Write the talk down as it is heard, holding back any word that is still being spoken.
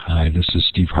Hi, this is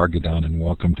Steve Hargadon, and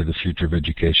welcome to the Future of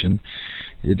Education.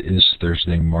 It is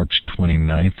Thursday, March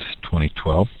 29th,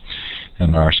 2012,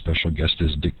 and our special guest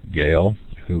is Dick Gale,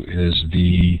 who is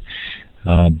the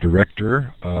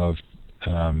director of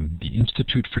the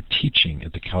Institute for Teaching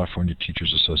at the California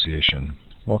Teachers Association.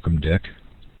 Welcome, Dick.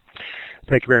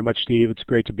 Thank you very much, Steve. It's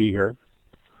great to be here.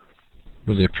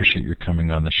 Really appreciate your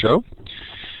coming on the show.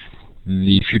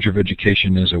 The Future of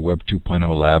Education is a Web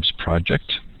 2.0 Labs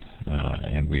project,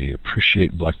 and we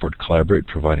appreciate Blackboard Collaborate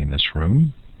providing this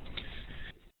room.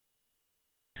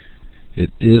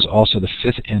 It is also the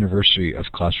 5th anniversary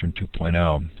of Classroom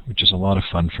 2.0, which is a lot of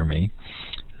fun for me.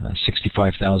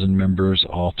 65,000 members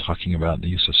all talking about the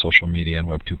use of social media and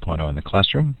Web 2.0 in the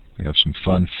classroom. We have some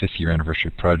fun 5th year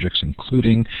anniversary projects,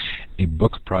 including a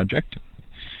book project.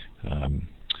 Go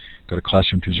to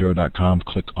classroom20.com,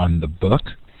 click on the book.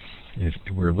 If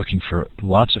we're looking for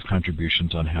lots of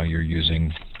contributions on how you're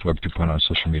using Web 2.0 and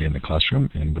social media in the classroom,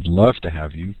 and would love to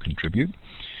have you contribute.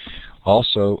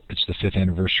 Also, it's the 5th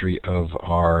anniversary of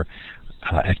our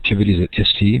activities at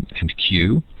ISTE and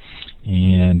CUE,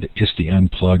 and ISTE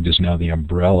Unplugged is now the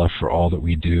umbrella for all that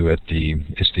we do at the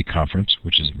ISTE conference,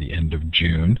 which is at the end of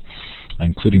June,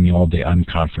 including the all-day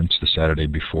unconference the Saturday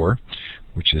before,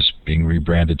 which is being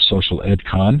rebranded Social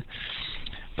EdCon.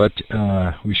 But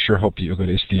we sure hope that you'll go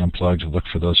to ISTE Unplugged to look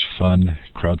for those fun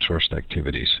crowdsourced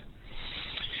activities.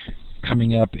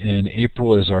 Coming up in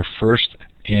April is our first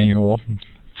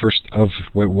of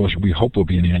what we hope will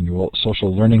be an annual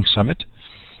Social Learning Summit,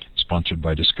 sponsored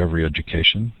by Discovery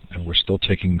Education, and we're still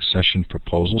taking session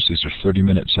proposals. These are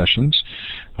 30-minute sessions,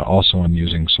 also on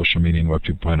using social media and Web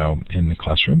 2.0 in the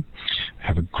classroom. I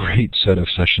have a great set of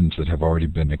sessions that have already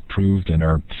been approved and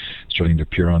are starting to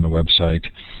appear on the website,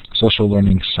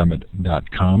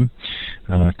 sociallearningsummit.com.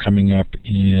 Coming up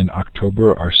in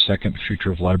October, our 2nd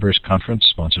Future of Libraries Conference,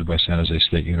 sponsored by San Jose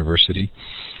State University.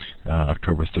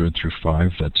 October 3rd through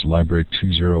 5. That's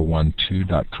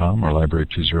library2012.com or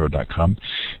library20.com.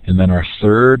 And then our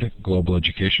 3rd Global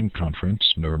Education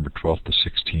Conference, November 12th to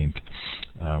 16th.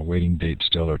 Waiting dates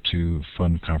still are 2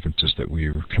 fun conferences that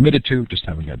we were committed to, just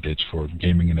haven't got dates for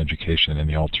Gaming and Education and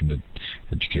the Alternate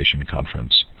Education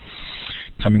Conference.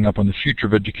 Coming up on the Future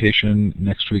of Education,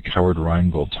 next week Howard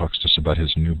Rheingold talks to us about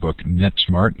his new book,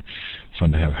 NetSmart.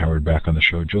 Fun to have Howard back on the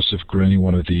show. Joseph Grini,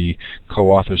 one of the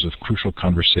co-authors of Crucial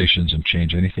Conversations and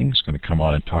Change Anything, is going to come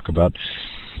on and talk about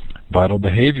vital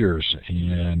behaviors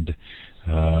and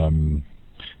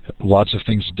lots of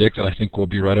things, Dick, that I think will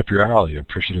be right up your alley.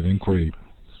 Appreciative inquiry,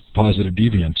 positive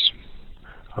deviance.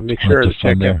 I'll make sure to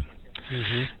check it.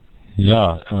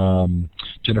 Yeah,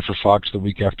 Jennifer Fox the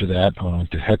week after that,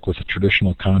 to heck with the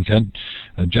traditional content.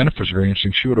 Jennifer's very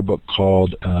interesting. She wrote a book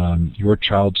called Your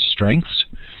Child's Strengths.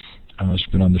 She's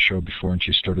been on the show before, and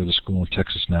she started a school in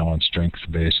Texas now on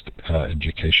strength-based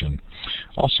education.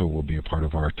 Also will be a part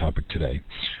of our topic today.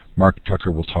 Mark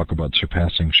Tucker will talk about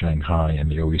surpassing Shanghai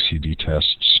and the OECD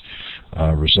tests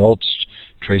results.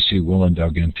 Tracy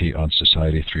Woolen-Dalgenti on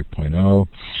Society 3.0.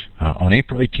 On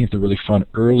April 18th, a really fun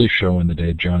early show in the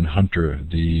day, John Hunter,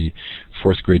 the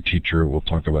 4th grade teacher, will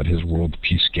talk about his World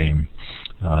Peace Game,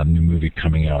 new movie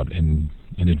coming out in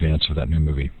advance of that new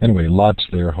movie. Anyway, lots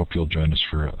there. Hope you'll join us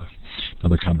for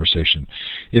another conversation.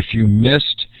 If you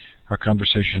missed our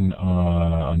conversation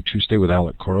on Tuesday with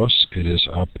Alec Koros, it is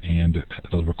up, and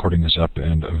the recording is up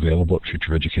and available at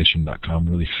futureeducation.com.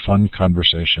 Really fun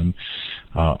conversation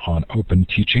on open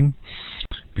teaching.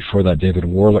 Before that, David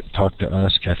Warlick talked to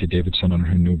us, Kathy Davidson on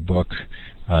her new book,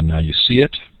 Now You See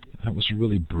It. That was a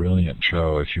really brilliant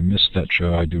show. If you missed that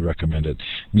show, I do recommend it.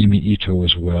 Mimi Ito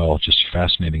as well, just a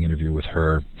fascinating interview with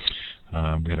her.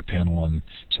 We had a panel on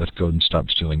Seth Godin's Stop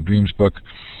Stealing Dreams book.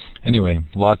 Anyway,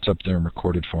 lots up there in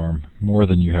recorded form, more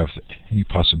than you have any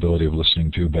possibility of listening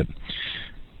to, but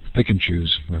pick and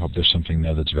choose. We hope there's something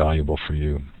there that's valuable for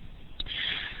you.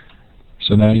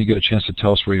 So now you get a chance to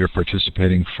tell us where you're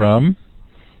participating from.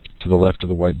 To the left of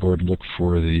the whiteboard, look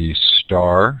for the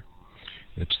star.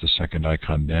 It's the 2nd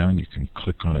icon down. You can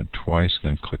click on it twice,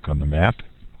 then click on the map.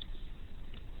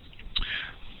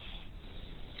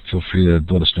 Feel free to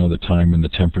let us know the time and the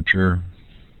temperature.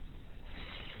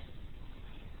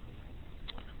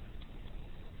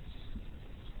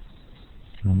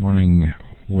 I'm wondering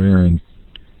where in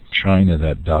China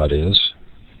that dot is.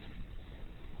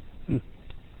 We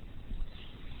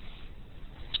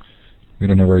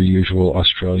don't have our usual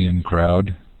Australian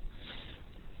crowd,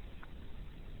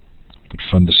 but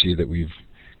fun to see that we've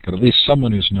got at least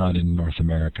someone who's not in North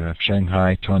America.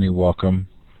 Shanghai, Tony, welcome.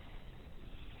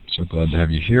 So glad to have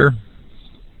you here.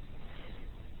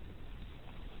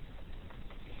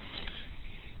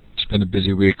 been a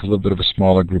busy week, a little bit of a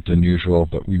smaller group than usual,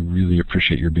 but we really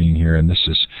appreciate your being here, and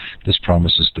this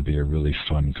promises to be a really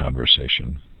fun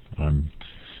conversation. I'm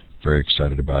very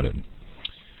excited about it.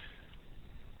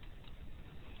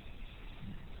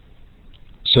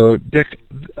 So, Dick,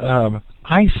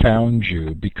 I found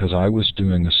you because I was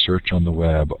doing a search on the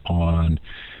web on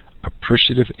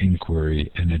appreciative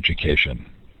inquiry in education.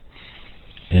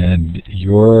 And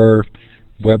your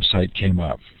website came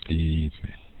up, the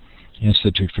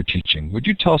Institute for Teaching. Would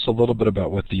you tell us a little bit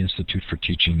about what the Institute for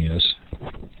Teaching is?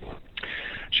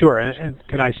 Sure, and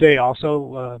can I say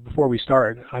also, before we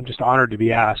start, I'm just honored to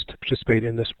be asked to participate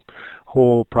in this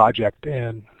whole project,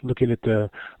 and looking at the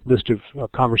list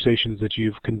of conversations that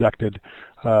you've conducted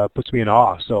puts me in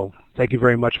awe. So thank you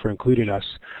very much for including us.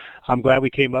 I'm glad we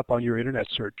came up on your internet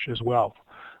search as well,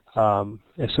 and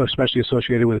so especially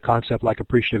associated with a concept like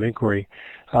appreciative inquiry.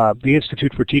 The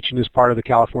Institute for Teaching is part of the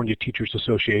California Teachers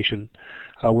Association.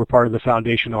 We're part of the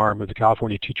foundation arm of the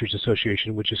California Teachers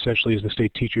Association, which essentially is the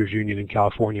state teachers union in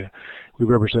California. We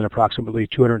represent approximately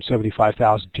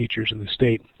 275,000 teachers in the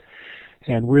state.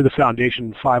 And we're the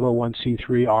foundation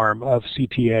 501c3 arm of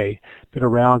CTA. Been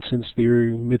around since the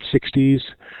mid-60s,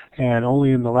 and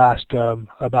only in the last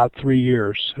about 3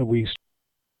 years have we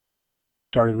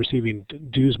started receiving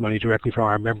dues money directly from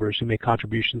our members who make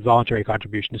contributions, voluntary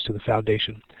contributions to the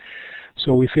foundation.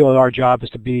 So we feel that our job is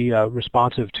to be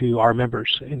responsive to our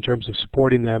members in terms of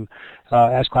supporting them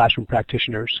as classroom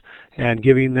practitioners and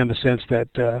giving them a sense that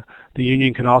the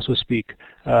union can also speak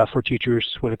for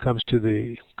teachers when it comes to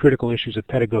the critical issues of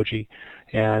pedagogy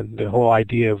and the whole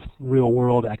idea of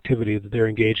real-world activity that they're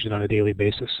engaged in on a daily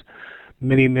basis.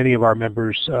 Many of our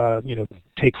members,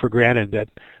 take for granted that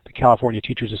the California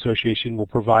Teachers Association will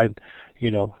provide,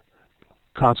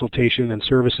 consultation and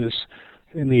services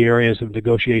in the areas of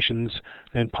negotiations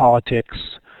and politics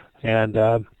and,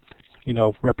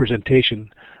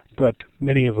 representation. But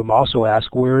many of them also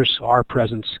ask, where's our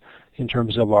presence in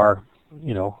terms of our,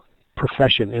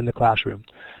 profession in the classroom?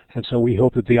 And so we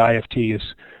hope that the IFT is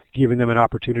giving them an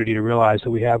opportunity to realize that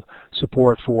we have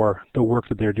support for the work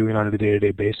that they're doing on a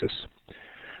day-to-day basis.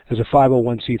 As a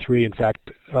 501c3, in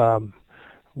fact,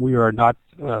 we are not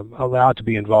allowed to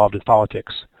be involved in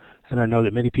politics. And I know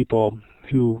that many people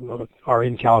who are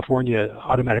in California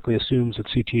automatically assumes that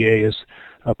CTA is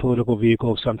a political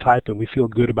vehicle of some type, and we feel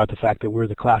good about the fact that we're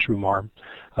the classroom arm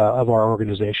of our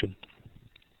organization.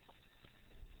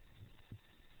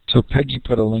 So Peggy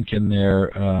put a link in there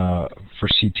for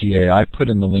CTA. I put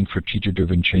in the link for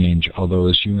teacher-driven change, although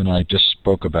as you and I just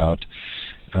spoke about,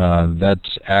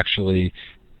 that's actually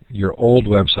your old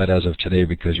website as of today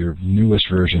because your newest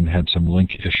version had some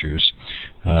link issues.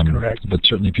 Correct. But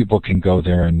certainly people can go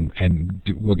there and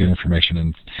we'll get information,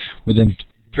 and within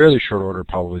fairly short order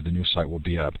probably the new site will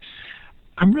be up.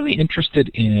 I'm really interested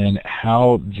in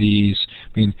how these,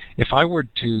 if I were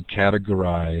to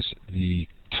categorize the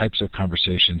types of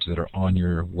conversations that are on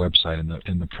your website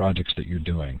and the projects that you're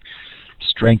doing,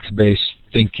 strength-based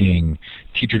thinking,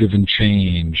 teacher-driven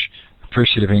change,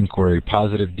 appreciative inquiry,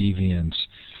 positive deviance,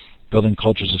 building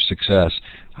cultures of success,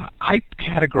 I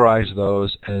categorize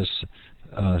those as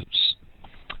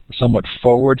somewhat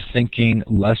forward-thinking,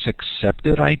 less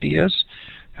accepted ideas.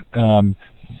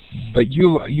 But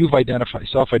you've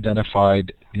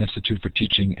self-identified the Institute for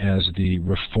Teaching as the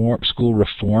school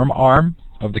reform arm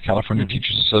of the California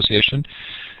Teachers Association.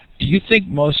 Do you think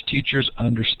most teachers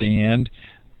understand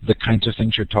the kinds of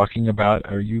things you're talking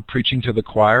about? Are you preaching to the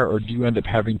choir, or do you end up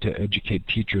having to educate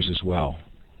teachers as well?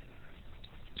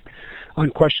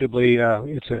 Unquestionably,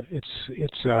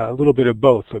 it's a little bit of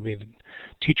both.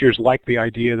 Teachers like the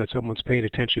idea that someone's paying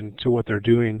attention to what they're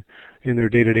doing in their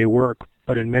day-to-day work,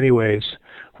 but in many ways,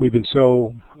 we've been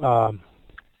so, I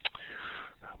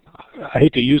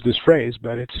hate to use this phrase,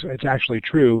 but it's actually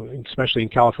true, especially in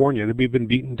California, that we've been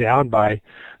beaten down by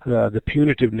the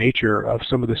punitive nature of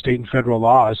some of the state and federal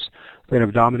laws that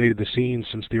have dominated the scene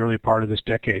since the early part of this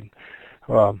decade,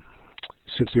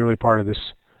 since the early part of this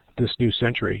new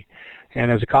century. And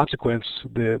as a consequence,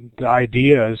 the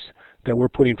ideas that we're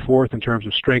putting forth in terms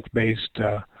of strength-based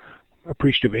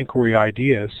appreciative inquiry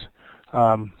ideas,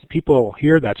 people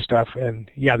hear that stuff and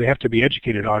yeah, they have to be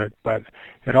educated on it, but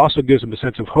it also gives them a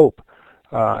sense of hope.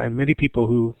 And many people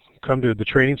who come to the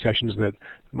training sessions that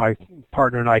my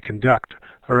partner and I conduct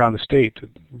around the state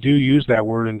do use that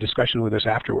word in discussion with us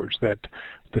afterwards, that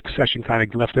the session kind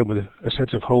of left them with a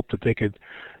sense of hope that they could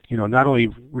not only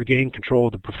regain control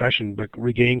of the profession, but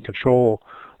regain control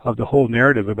of the whole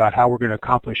narrative about how we're going to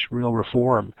accomplish real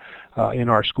reform in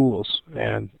our schools.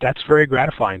 And that's very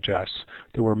gratifying to us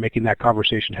that we're making that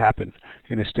conversation happen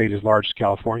in a state as large as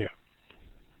California.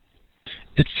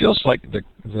 It feels like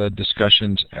the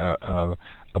discussions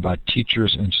about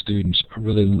teachers and students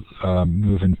really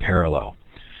move in parallel,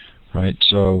 right?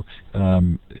 So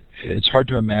it's hard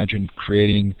to imagine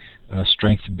creating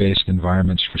strength-based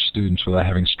environments for students without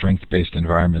having strength-based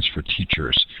environments for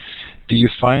teachers. Do you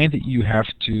find that you have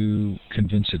to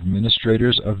convince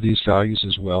administrators of these values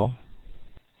as well?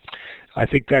 I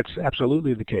think that's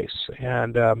absolutely the case.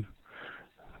 And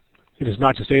it is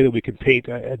not to say that we can paint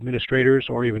administrators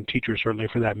or even teachers, certainly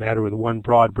for that matter, with one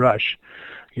broad brush.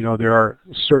 You know, there are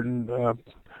certain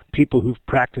people who've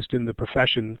practiced in the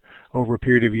profession over a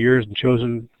period of years and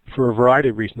chosen for a variety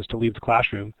of reasons to leave the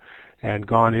classroom and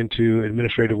gone into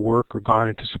administrative work or gone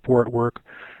into support work.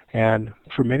 And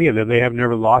for many of them, they have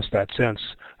never lost that sense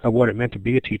of what it meant to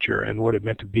be a teacher and what it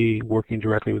meant to be working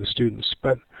directly with the students.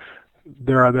 But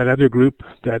there are that other group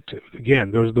that,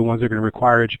 again, those are the ones that are going to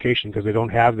require education because they don't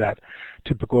have that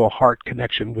typical heart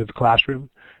connection with the classroom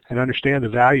and understand the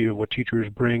value of what teachers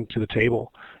bring to the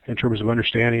table in terms of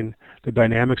understanding the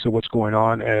dynamics of what's going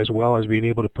on, as well as being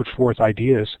able to put forth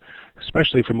ideas,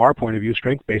 especially from our point of view,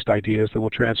 strength-based ideas that will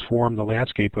transform the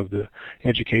landscape of the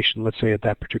education, let's say, at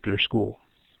that particular school.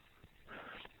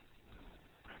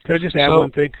 Can I just add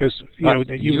one thing? Because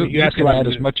you asked can about add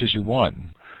as much as you want.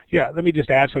 Yeah, let me just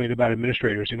add something about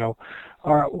administrators. You know,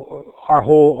 our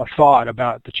whole thought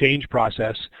about the change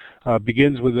process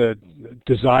begins with a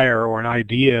desire or an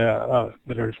idea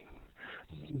that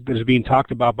is being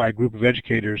talked about by a group of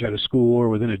educators at a school or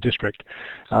within a district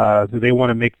that they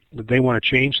want to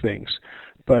change things.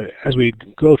 But as we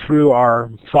go through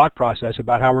our thought process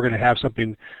about how we're going to have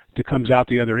something that comes out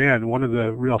the other end, one of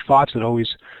the real thoughts that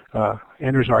always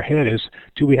enters our head is,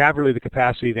 do we have really the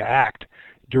capacity to act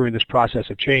during this process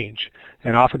of change?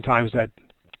 And oftentimes that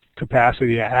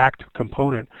capacity to act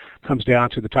component comes down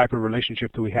to the type of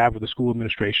relationship that we have with the school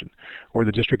administration or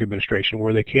the district administration,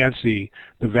 where they can see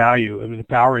the value of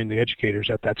empowering the educators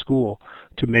at that school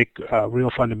to make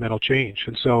real fundamental change.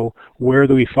 And so where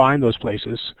do we find those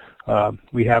places?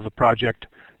 We have a project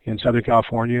in Southern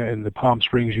California in the Palm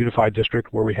Springs Unified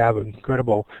District where we have an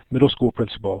incredible middle school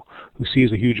principal who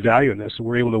sees a huge value in this. And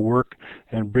we're able to work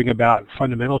and bring about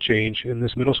fundamental change in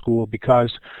this middle school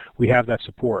because we have that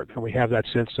support and we have that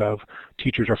sense of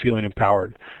teachers are feeling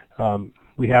empowered.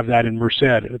 We have that in Merced,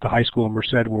 at the high school in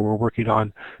Merced, where we're working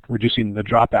on reducing the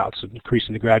dropouts and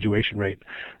increasing the graduation rate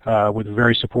with a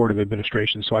very supportive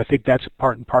administration. So I think that's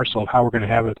part and parcel of how we're going to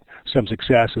have some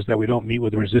success, is that we don't meet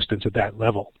with resistance at that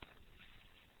level.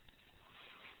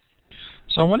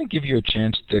 So I want to give you a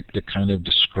chance to kind of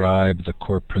describe the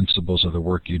core principles of the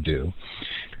work you do.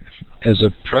 As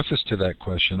a preface to that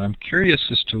question, I'm curious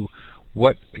as to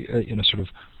what,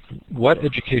 what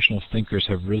educational thinkers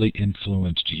have really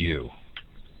influenced you?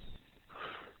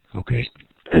 Okay.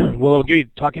 Well,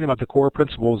 talking about the core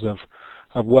principles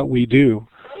of what we do,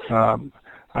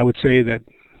 I would say that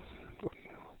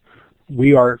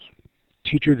we are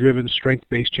teacher-driven,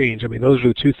 strength-based change. I mean, those are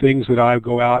the two things that I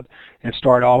go out and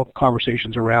start all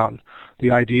conversations around. The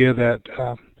idea that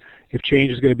if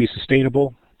change is going to be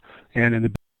sustainable and in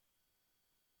the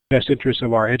best interest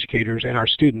of our educators and our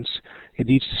students, it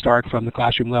needs to start from the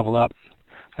classroom level up,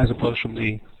 as opposed from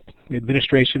the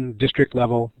administration, district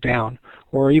level down,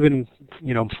 or even,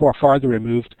 far farther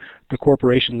removed, the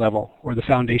corporation level or the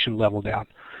foundation level down.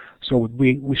 So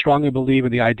we strongly believe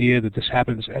in the idea that this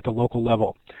happens at the local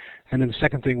level. And then the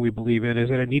second thing we believe in is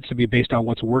that it needs to be based on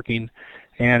what's working,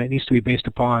 and it needs to be based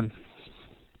upon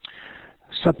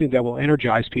something that will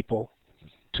energize people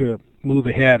to move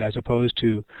ahead, as opposed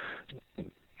to,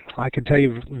 I can tell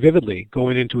you vividly,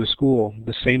 going into a school,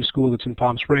 the same school that's in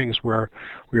Palm Springs, where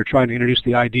we were trying to introduce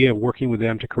the idea of working with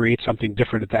them to create something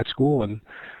different at that school, and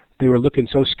they were looking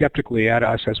so skeptically at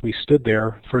us as we stood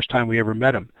there, first time we ever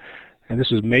met them. And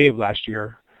this was May of last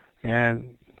year,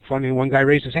 and funny, one guy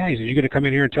raised his hand. He said, "You're going to come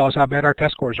in here and tell us how bad our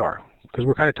test scores are?" Because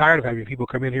we're kind of tired of having people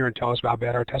come in here and tell us how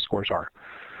bad our test scores are.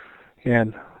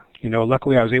 And,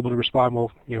 luckily I was able to respond, well,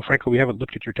 frankly, we haven't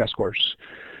looked at your test scores.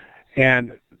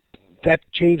 And that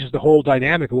changes the whole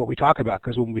dynamic of what we talk about,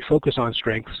 because when we focus on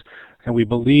strengths and we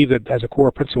believe that as a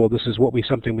core principle, this is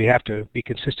something we have to be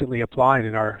consistently applying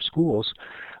in our schools,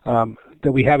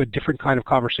 that we have a different kind of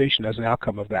conversation as an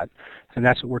outcome of that. And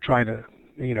that's what we're trying to,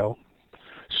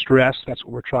 stress. That's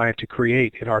what we're trying to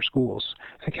create in our schools.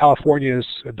 And California is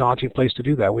a daunting place to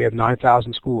do that. We have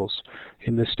 9,000 schools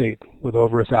in this state with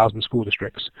over 1,000 school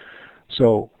districts.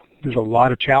 So there's a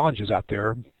lot of challenges out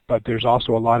there, but there's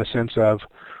also a lot of sense of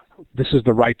this is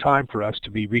the right time for us to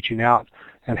be reaching out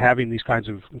and having these kinds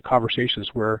of conversations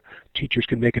where teachers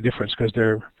can make a difference, because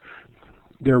they're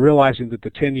they're realizing that the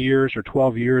 10 years or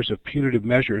 12 years of punitive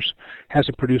measures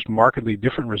hasn't produced markedly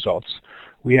different results.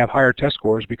 We have higher test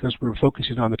scores because we're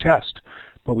focusing on the test,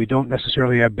 but we don't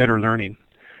necessarily have better learning.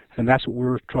 And that's what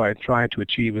we're trying to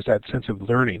achieve, is that sense of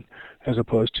learning as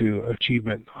opposed to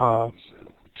achievement on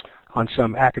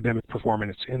some academic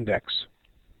performance index.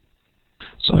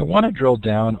 So I want to drill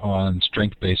down on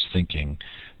strength-based thinking.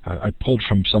 I pulled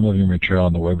from some of your material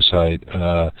on the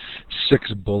website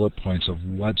 6 bullet points of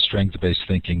what strength-based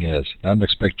thinking is. I don't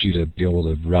expect you to be able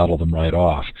to rattle them right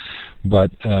off,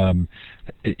 but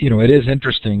it is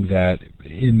interesting that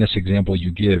in this example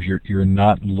you give, you're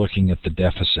not looking at the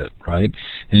deficit, right?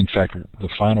 In fact, the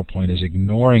final point is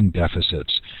ignoring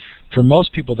deficits. For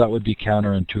most people, that would be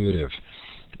counterintuitive.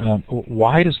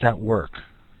 Why does that work?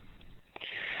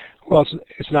 Well,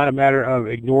 it's not a matter of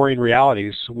ignoring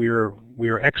realities. We are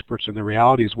experts in the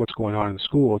realities of what's going on in the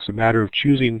school. It's a matter of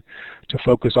choosing to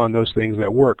focus on those things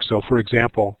that work. So, for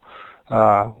example,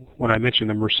 when I mentioned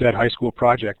the Merced High School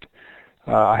project,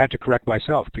 I had to correct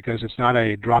myself because it's not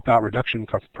a dropout reduction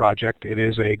project. It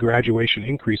is a graduation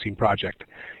increasing project.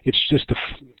 It's just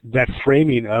that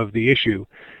framing of the issue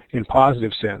in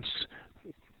positive sense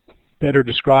better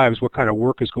describes what kind of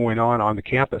work is going on the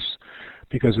campus.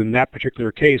 Because in that particular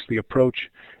case, the approach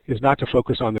is not to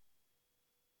focus on the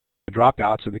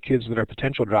dropouts and the kids that are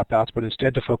potential dropouts, but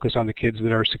instead to focus on the kids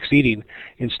that are succeeding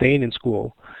in staying in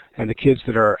school and the kids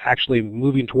that are actually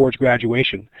moving towards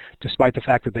graduation, despite the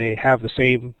fact that they have the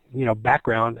same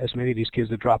background as many of these kids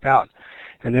that drop out.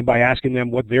 And then by asking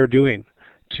them what they're doing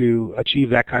to achieve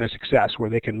that kind of success, where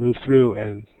they can move through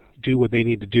and do what they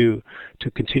need to do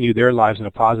to continue their lives in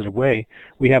a positive way,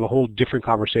 we have a whole different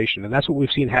conversation. And that's what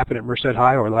we've seen happen at Merced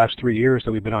High over the last 3 years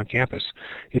that we've been on campus.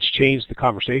 It's changed the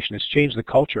conversation. It's changed the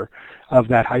culture of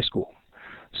that high school.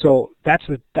 So that's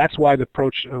why the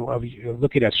approach of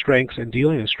looking at strengths and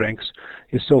dealing with strengths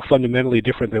is so fundamentally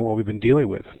different than what we've been dealing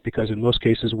with. Because in most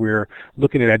cases we're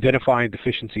looking at identifying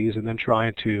deficiencies and then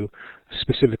trying to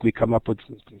specifically come up with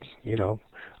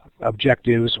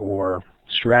objectives or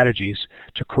strategies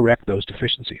to correct those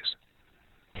deficiencies.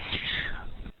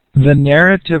 The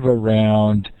narrative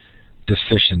around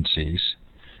deficiencies,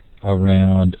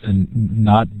 around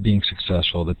not being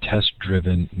successful, the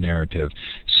test-driven narrative,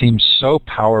 seems so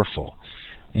powerful.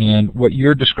 And what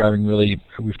you're describing really,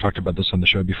 we've talked about this on the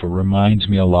show before, reminds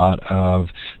me a lot of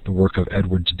the work of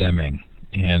Edwards Deming,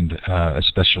 and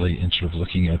especially in sort of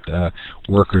looking at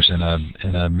workers in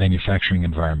a manufacturing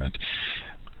environment.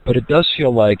 But it does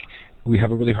feel like we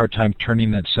have a really hard time turning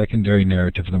that secondary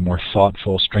narrative, the more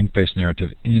thoughtful, strength-based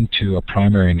narrative, into a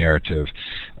primary narrative.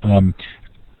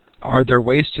 Are there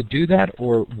ways to do that,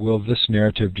 or will this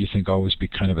narrative, do you think, always be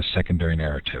kind of a secondary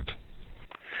narrative?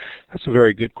 That's a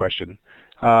very good question.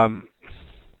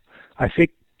 I think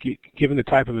given the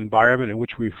type of environment in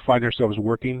which we find ourselves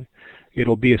working,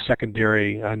 it'll be a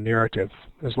secondary narrative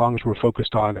as long as we're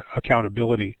focused on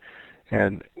accountability,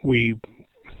 and we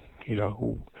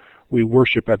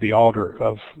worship at the altar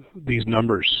of these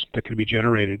numbers that can be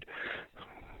generated,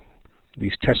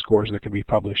 these test scores that can be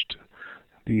published,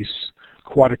 these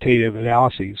quantitative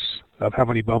analyses of how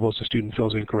many bubbles a student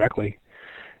fills in correctly.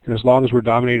 And as long as we're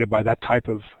dominated by that type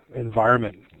of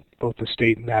environment, both the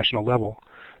state and national level,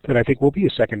 then I think will be a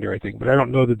secondary thing. But I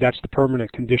don't know that that's the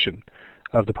permanent condition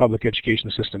of the public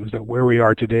education system, is that where we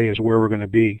are today is where we're going to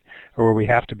be, or where we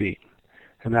have to be.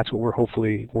 And that's what we're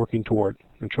hopefully working toward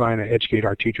and trying to educate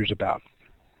our teachers about.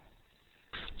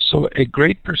 So a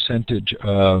great percentage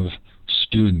of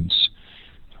students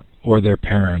or their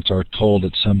parents are told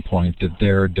at some point that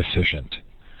they're deficient,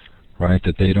 right?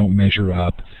 That they don't measure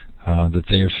up, that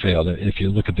they have failed. If you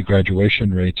look at the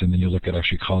graduation rates and then you look at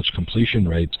actually college completion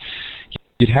rates,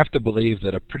 you'd have to believe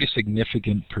that a pretty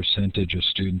significant percentage of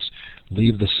students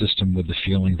leave the system with the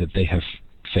feeling that they have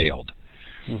failed.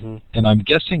 Mm-hmm. And I'm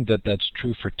guessing that that's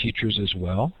true for teachers as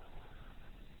well.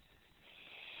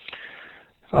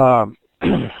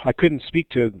 I couldn't speak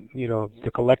to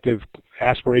the collective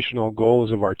aspirational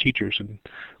goals of our teachers, and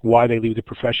why they leave the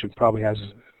profession probably has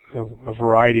a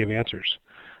variety of answers.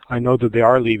 I know that they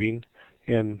are leaving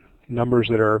in numbers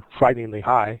that are frighteningly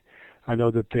high. I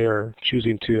know that they're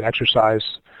choosing to exercise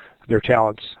their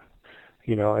talents.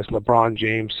 As LeBron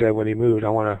James said when he moved, I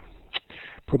want to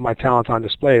put my talents on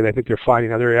display. I think they're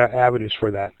finding other avenues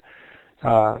for that.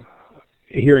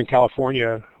 Here in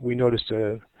California, we noticed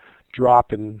a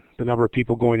drop in the number of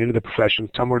people going into the profession,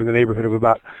 somewhere in the neighborhood of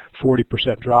about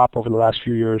 40% drop over the last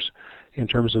few years in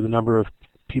terms of the number of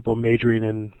people majoring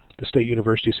in the state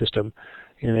university system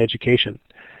in education.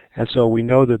 And so we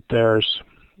know that there's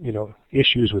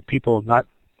issues with people not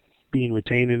being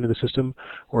retained into the system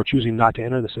or choosing not to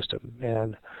enter the system.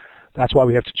 And that's why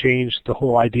we have to change the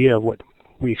whole idea of what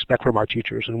we expect from our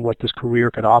teachers and what this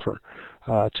career can offer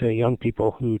to young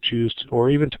people who choose, or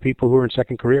even to people who are in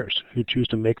second careers who choose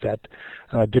to make that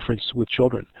difference with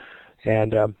children.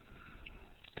 And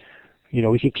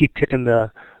we can keep kicking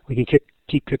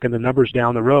the numbers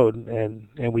down the road,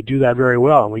 and we do that very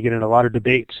well, and we get in a lot of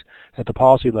debates at the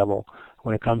policy level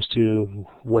when it comes to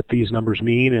what these numbers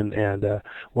mean and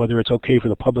whether it's okay for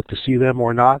the public to see them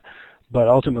or not. But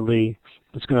ultimately,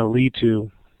 it's going to lead to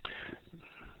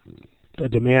a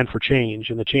demand for change,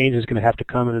 and the change is going to have to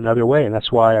come in another way, and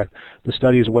that's why the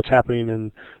studies of what's happening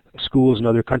in schools in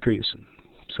other countries,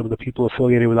 some of the people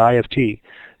affiliated with IFT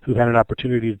who had an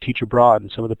opportunity to teach abroad,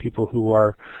 and some of the people who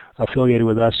are affiliated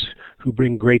with us who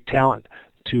bring great talent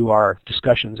to our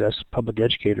discussions as public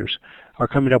educators are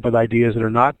coming up with ideas that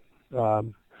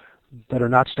are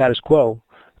not status quo,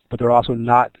 but they're also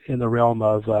not in the realm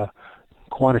of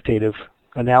quantitative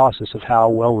analysis of how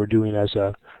well we're doing as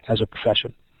a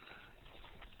profession.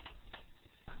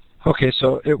 Okay,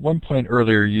 so at one point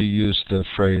earlier you used the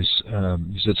phrase,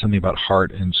 you said something about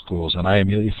heart in schools, and I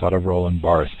immediately thought of Roland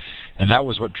Barthes, and that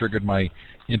was what triggered my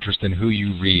interest in who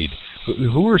you read.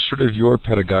 Who are sort of your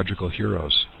pedagogical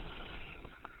heroes?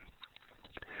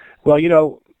 Well,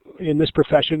 in this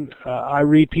profession, I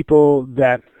read people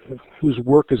whose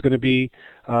work is going to be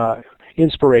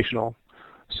inspirational.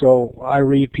 So I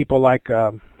read people like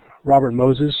Robert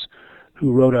Moses,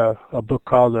 who wrote a book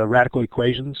called Radical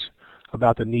Equations,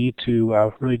 about the need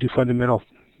to really do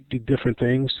different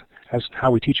things as how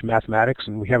we teach mathematics,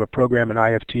 and we have a program in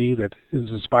IFT that is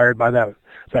inspired by that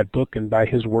book and by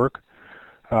his work.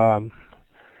 I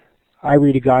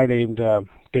read a guy named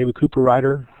David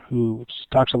Cooper-Ryder, who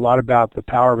talks a lot about the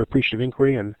power of appreciative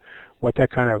inquiry and what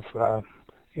that kind of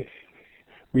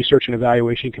research and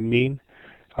evaluation can mean.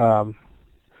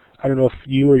 I don't know if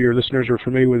you or your listeners are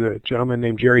familiar with a gentleman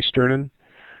named Jerry Sternin,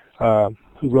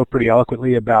 who wrote pretty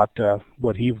eloquently about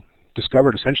what he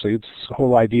discovered. Essentially, it's the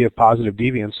whole idea of positive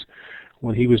deviance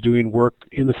when he was doing work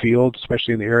in the field,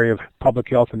 especially in the area of public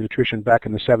health and nutrition back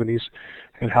in the 70s,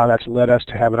 and how that's led us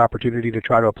to have an opportunity to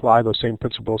try to apply those same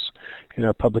principles in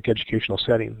a public educational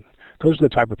setting. Those are the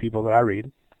type of people that I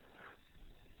read.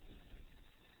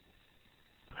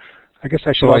 I guess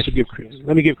I should also give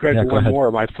credit to one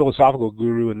more. My philosophical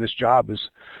guru in this job is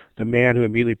the man who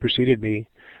immediately preceded me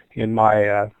in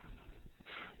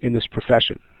in this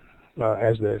profession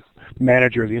as the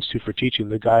manager of the Institute for Teaching,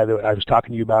 the guy that I was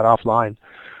talking to you about offline,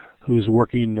 who's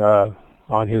working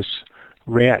on his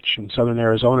ranch in southern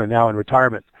Arizona now in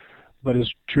retirement, but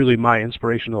is truly my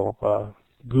inspirational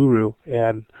guru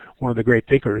and one of the great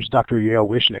thinkers, Dr. Gale,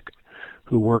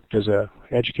 who worked as an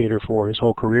educator for his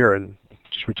whole career and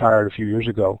just retired a few years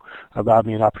ago, allowed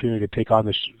me an opportunity to take on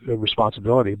this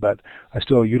responsibility, but I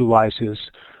still utilize his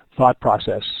thought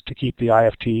process to keep the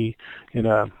IFT in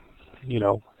a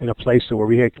place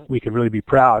where we can really be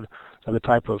proud of the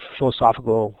type of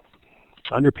philosophical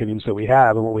underpinnings that we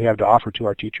have and what we have to offer to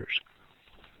our teachers.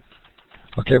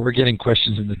 Okay, we're getting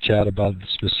questions in the chat about the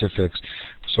specifics.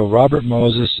 So Robert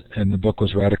Moses, and the book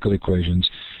was Radical Equations.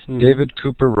 Mm-hmm. David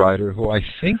Cooper-Ryder, who I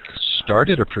think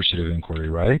started Appreciative Inquiry,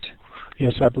 right?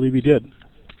 Yes, I believe he did.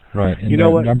 Right, and there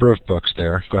are a number of books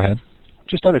there. Go ahead.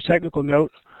 Just on a technical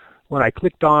note, when I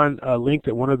clicked on a link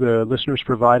that one of the listeners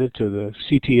provided to the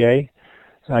CTA,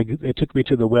 it took me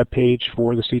to the web page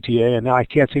for the CTA, and now I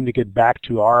can't seem to get back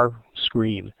to our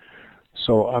screen.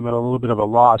 So I'm at a little bit of a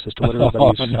loss as to what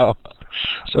everybody's... Oh, no.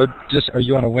 So are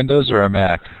you on a Windows or a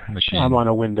Mac machine? I'm on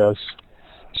a Windows.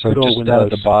 So just down at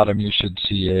the bottom you should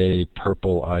see a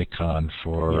purple icon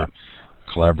for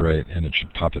Collaborate, and it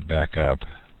should pop it back up.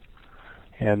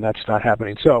 And that's not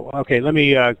happening. So, okay, let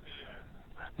me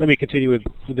continue with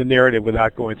the narrative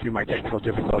without going through my technical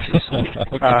difficulties.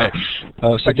 Okay.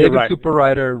 So David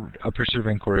Cooper-Ryder, Appreciative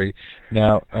Inquiry.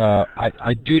 Now,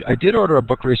 I did order a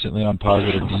book recently on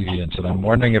positive deviance, and I'm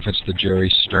wondering if it's the Jerry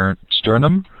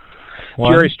Sternin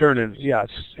one? Jerry Sternin, yes.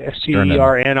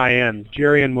 S-T-E-R-N-I-N.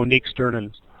 Jerry and Monique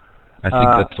Sternin. I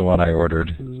think that's the one I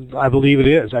ordered. I believe it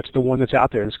is. That's the one that's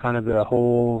out there. It's kind of the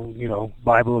whole,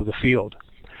 Bible of the field.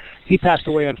 He passed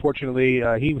away, unfortunately.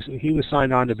 He was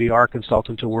signed on to be our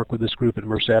consultant to work with this group at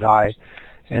Merced High,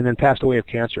 and then passed away of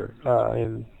cancer.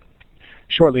 And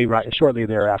shortly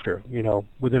thereafter,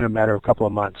 within a matter of a couple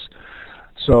of months.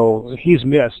 So he's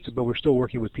missed, but we're still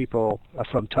working with people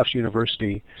from Tufts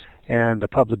University and the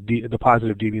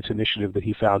Positive Deviance Initiative that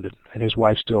he founded, and his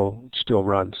wife still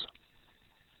runs.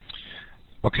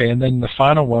 Okay, and then the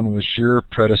final one was your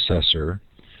predecessor,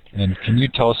 and can you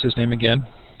tell us his name again?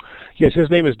 Yes,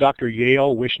 his name is Dr.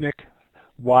 Yale Wishnick,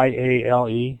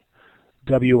 Y-A-L-E,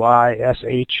 W-I-S-H-N-I-C-K.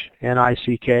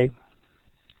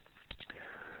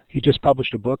 he just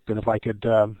published a book, and if I could,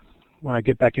 when I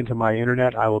get back into my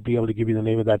internet, I will be able to give you the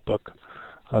name of that book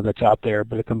that's out there,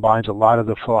 but it combines a lot of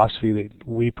the philosophy that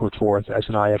we put forth as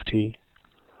an IFT.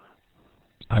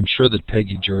 I'm sure that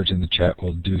Peggy George in the chat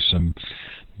will do some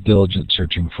diligent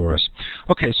searching for us.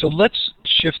 Okay, so let's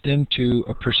shift into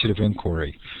appreciative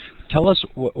inquiry. Tell us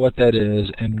what that is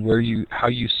and how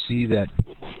you see that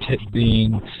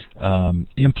being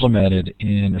implemented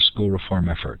in a school reform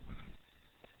effort.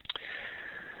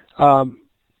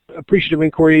 Appreciative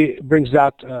inquiry brings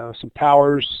out some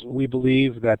powers we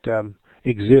believe that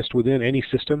exist within any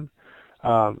system.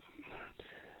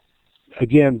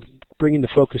 Again, bringing the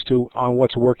focus on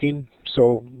what's working.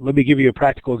 So let me give you a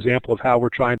practical example of how we're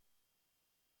trying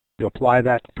to apply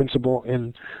that principle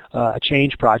in a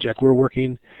change project. We're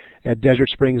working at Desert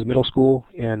Springs Middle School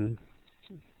in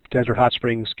Desert Hot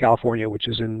Springs, California, which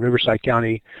is in Riverside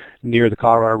County near the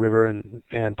Colorado River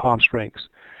and Palm Springs.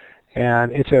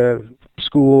 And it's a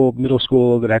middle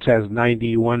school that has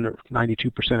 91 or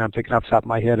 92%, I'm thinking off the top of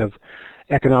my head, of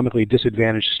economically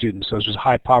disadvantaged students. So it's just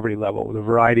high poverty level with a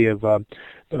variety of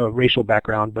racial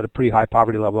background, but a pretty high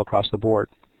poverty level across the board.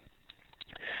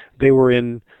 They were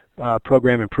in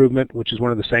program improvement, which is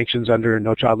one of the sanctions under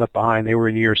No Child Left Behind. They were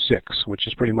in year 6, which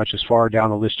is pretty much as far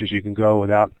down the list as you can go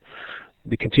without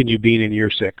they continue being in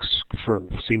year 6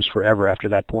 seems forever after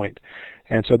that point.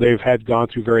 And so they've gone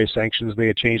through various sanctions. They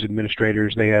had changed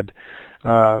administrators. They had,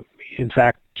 in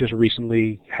fact, just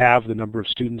recently halved the number of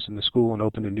students in the school and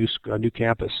opened a new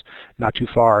campus not too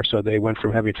far. So they went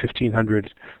from having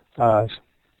 1,500 6th,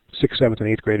 7th,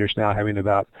 and 8th graders now having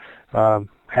about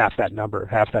half that number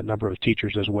of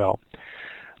teachers as well.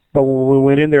 But when we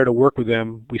went in there to work with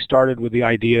them, we started with the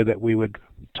idea that we would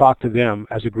talk to them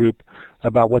as a group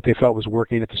about what they felt was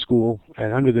working at the school.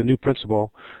 And under the new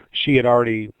principle, she had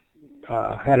already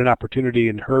had an opportunity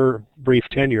in her brief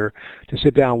tenure to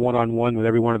sit down one-on-one with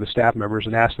every one of the staff members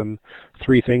and ask them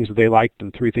 3 things that they liked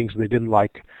and 3 things that they didn't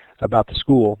like about the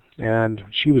school. And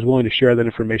she was willing to share that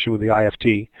information with the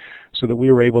IFT so that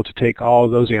we were able to take all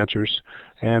of those answers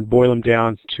and boil them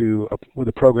down with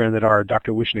a program that our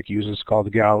Dr. Wishnick uses called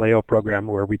the Galileo program,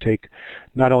 where we take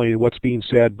not only what's being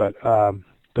said, but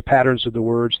the patterns of the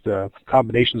words, the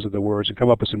combinations of the words, and come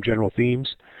up with some general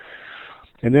themes.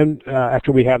 And then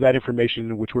after we have that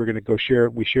information, which we're going to go share,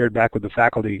 we shared back with the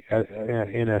faculty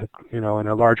in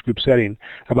a large group setting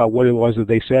about what it was that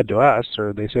they said to us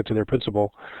or they said to their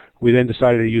principal. We then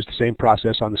decided to use the same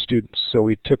process on the students. So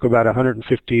we took about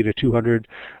 150 to 200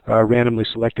 randomly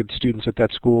selected students at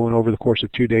that school, and over the course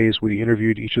of 2 days we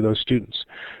interviewed each of those students,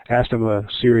 asked them a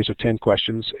series of 10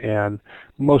 questions, and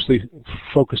mostly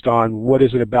focused on what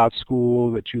is it about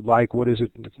school that you like, what is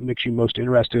it that makes you most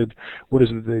interested, what is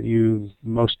it that you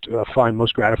find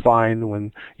most gratifying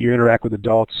when you interact with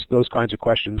adults, those kinds of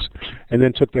questions, and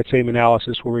then took that same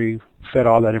analysis where we fed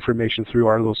all that information through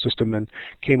our little system and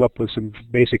came up with some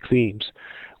basic themes,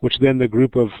 which then the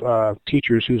group of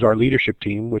teachers, who's our leadership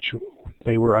team, which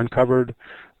they were uncovered,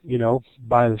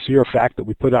 by the sheer fact that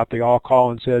we put out the all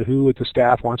call and said, who at the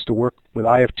staff wants to work with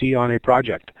IFT on a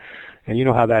project? And you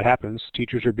know how that happens.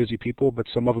 Teachers are busy people, but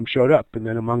some of them showed up. And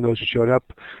then among those who showed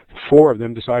up, 4 of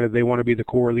them decided they want to be the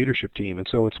core leadership team. And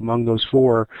so it's among those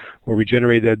 4 where we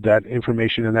generated that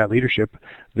information and that leadership.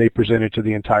 They presented to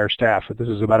the entire staff. This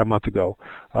is about a month ago.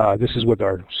 This is what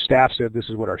our staff said. This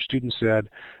is what our students said.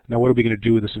 Now what are we going to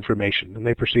do with this information? And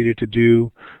they proceeded to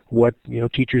do what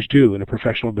teachers do in a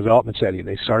professional development setting.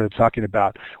 They started talking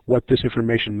about what this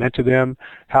information meant to them,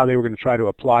 how they were going to try to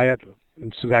apply it.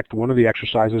 In fact, one of the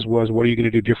exercises was, what are you going to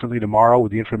do differently tomorrow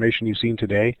with the information you've seen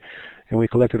today? And we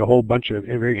collected a whole bunch of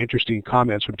very interesting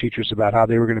comments from teachers about how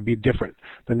they were going to be different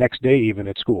the next day even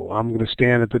at school. I'm going to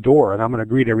stand at the door and I'm going to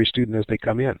greet every student as they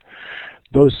come in.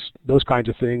 Those kinds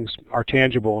of things are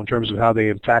tangible in terms of how they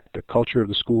impact the culture of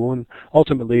the school, and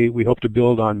ultimately we hope to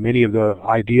build on many of the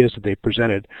ideas that they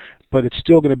presented, but it's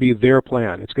still going to be their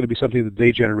plan. It's going to be something that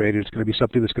they generated. It's going to be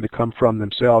something that's going to come from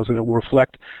themselves, and it will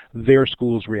reflect their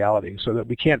school's reality, so that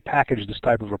we can't package this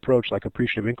type of approach like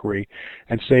appreciative inquiry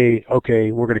and say,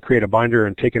 okay, we're going to create a binder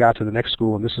and take it out to the next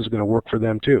school and this is going to work for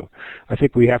them too. I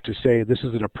think we have to say this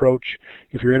is an approach.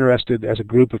 If you're interested as a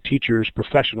group of teachers,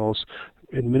 professionals,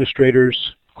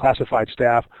 administrators, classified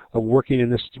staff of working in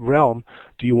this realm,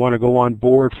 do you want to go on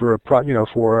board for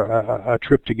a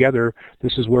trip together?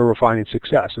 This is where we're finding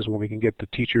success, is when we can get the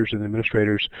teachers and the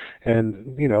administrators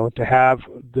and to have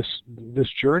this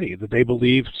journey that they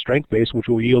believe strength-based, which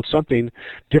will yield something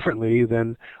differently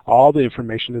than all the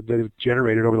information that they've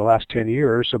generated over the last 10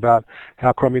 years about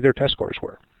how crummy their test scores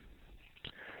were.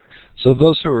 So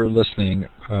those who are listening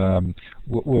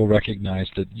will recognize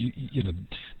that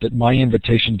that my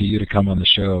invitation to you to come on the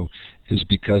show is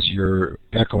because you're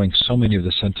echoing so many of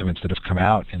the sentiments that have come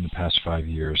out in the past 5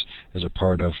 years as a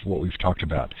part of what we've talked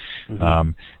about.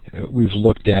 We've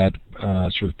looked at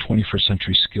sort of 21st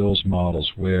century skills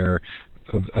models where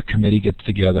a committee gets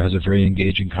together, has a very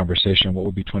engaging conversation on what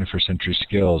would be 21st century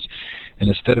skills. And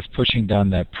instead of pushing down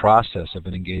that process of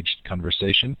an engaged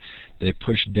conversation, they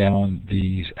push down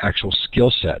the actual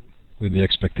skill set with the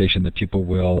expectation that people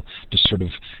will just sort of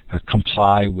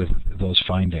comply with those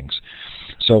findings.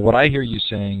 So what I hear you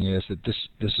saying is that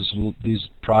these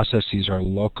processes are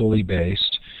locally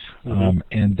based,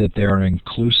 and that they are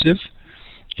inclusive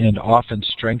and often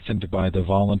strengthened by the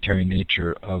voluntary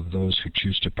nature of those who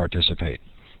choose to participate.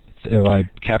 Have I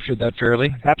captured that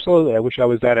fairly? Absolutely. I wish I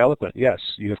was that eloquent. Yes,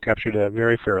 you have captured it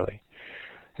very fairly.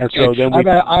 And so then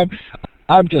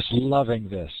I'm just loving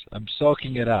this. I'm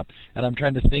soaking it up, and I'm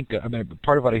trying to think. I mean,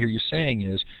 part of what I hear you saying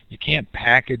is you can't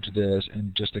package this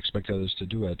and just expect others to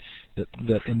do it.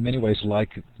 That in many ways,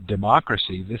 like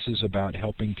democracy, this is about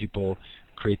helping people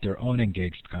create their own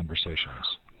engaged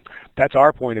conversations. That's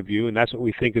our point of view, and that's what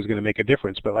we think is going to make a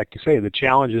difference. But like you say, the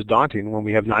challenge is daunting when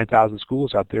we have 9,000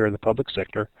 schools out there in the public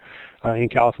sector in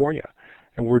California,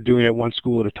 and we're doing it one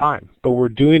school at a time. But we're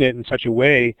doing it in such a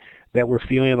way that we're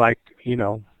feeling like,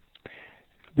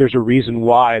 there's a reason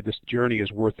why this journey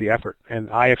is worth the effort. And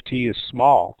IFT is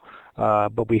small,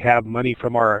 but we have money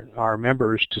from our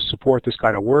members to support this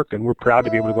kind of work, and we're proud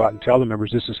to be able to go out and tell the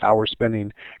members this is how we're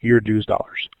spending your dues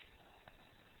dollars.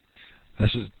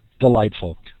 This is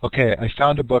delightful. Okay, I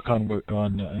found a book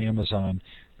on Amazon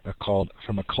called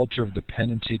 "From a Culture of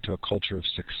Dependency to a Culture of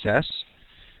Success."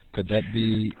 Could that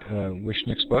be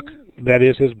Wishnick's book? That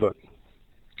is his book.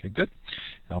 Okay, good.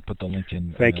 I'll put the link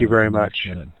in. Thank you very much.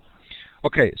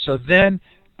 Okay, so then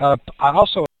I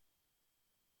also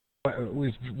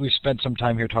we've spent some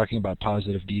time here talking about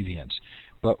positive deviance,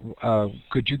 but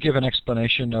could you give an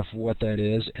explanation of what that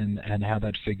is and how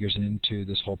that figures into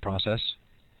this whole process?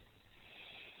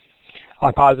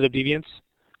 On positive deviance?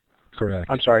 Correct.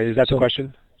 I'm sorry, is that the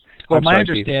question? Well, my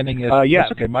understanding is yeah.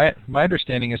 That's okay. My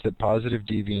understanding is that positive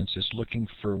deviance is looking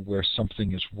for where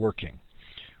something is working,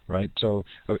 right? So,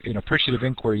 appreciative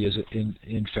inquiry is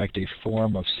in fact a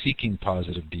form of seeking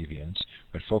positive deviance,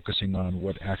 but focusing on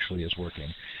what actually is working.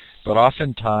 But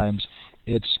oftentimes,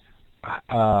 it's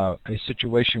a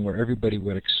situation where everybody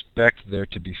would expect there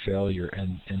to be failure,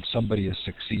 and somebody is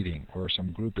succeeding or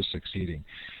some group is succeeding,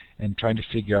 and trying to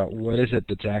figure out what is it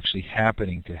that's actually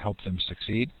happening to help them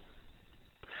succeed?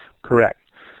 Correct.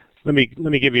 Let me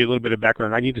give you a little bit of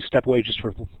background. I need to step away just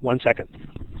for 1 second.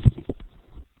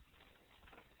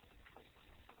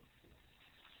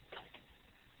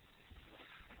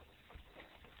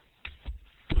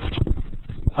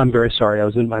 I'm very sorry.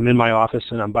 I'm in my office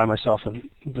and I'm by myself, and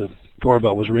the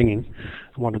doorbell was ringing.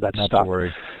 I wanted that to stop. Not to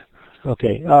worry.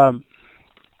 Okay.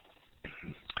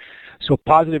 So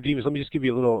positive deviance, let me just give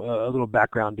you a little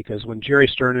background, because when Jerry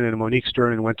Sternin and Monique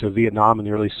Sternin went to Vietnam in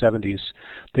the early 70s,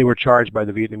 they were charged by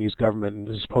the Vietnamese government, and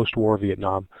this is post-war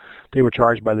Vietnam, they were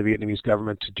charged by the Vietnamese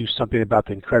government to do something about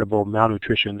the incredible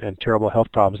malnutrition and terrible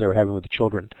health problems they were having with the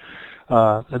children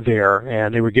there,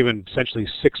 and they were given essentially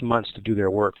 6 months to do their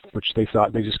work, which they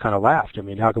just kind of laughed. I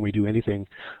mean, how can we do anything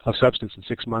of substance in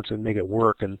 6 months and make it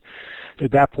work? And at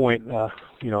that point,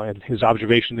 and his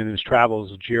observation in his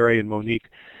travels, Jerry and Monique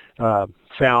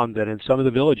found that in some of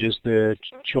the villages, the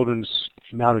children's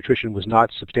malnutrition was not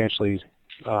substantially,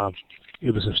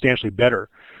 it was substantially better,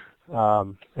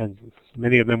 and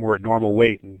many of them were at normal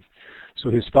weight. And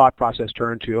so his thought process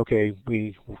turned to, okay,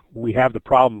 we have the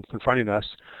problem confronting us,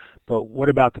 but what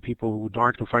about the people who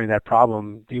aren't confronting that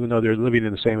problem, even though they're living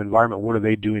in the same environment? What are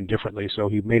they doing differently? So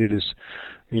he made it his,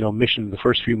 mission the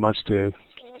first few months to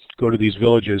go to these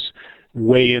villages,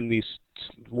 weigh in these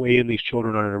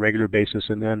children on a regular basis,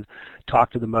 and then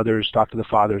talk to the mothers, talk to the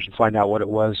fathers, and find out what it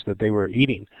was that they were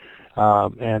eating,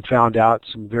 and found out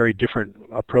some very different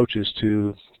approaches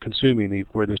to consuming,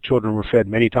 where the children were fed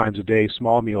many times a day,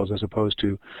 small meals, as opposed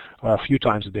to a few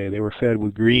times a day. They were fed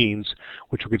with greens,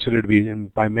 which were considered to be,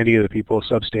 by many of the people,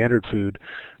 substandard food,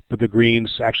 but the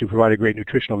greens actually provided great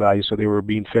nutritional value, so they were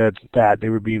being fed that. They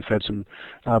were being fed some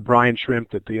brine shrimp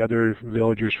that the other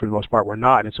villagers, for the most part, were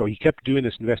not. And so he kept doing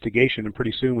this investigation, and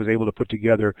pretty soon was able to put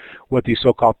together what these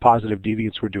so-called positive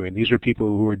deviants were doing. These are people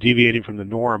who were deviating from the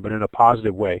norm, but in a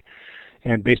positive way.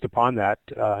 And based upon that,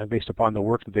 and based upon the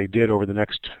work that they did over the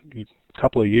next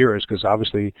couple of years, because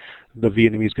obviously the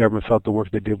Vietnamese government felt the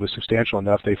work they did was substantial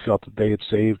enough, they felt that they had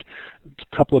saved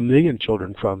a couple of million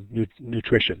children from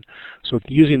nutrition. So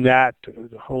using that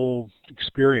whole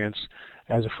experience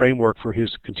as a framework for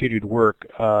his continued work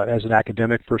as an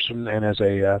academic person and as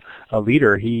a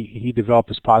leader. He developed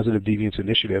this Positive Deviance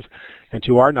Initiative, and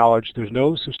to our knowledge, there's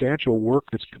no substantial work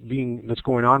that's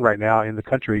going on right now in the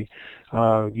country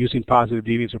using Positive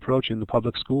Deviance approach in the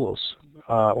public schools.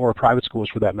 Or private schools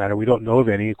for that matter. We don't know of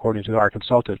any, according to our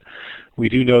consultant. We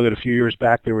do know that a few years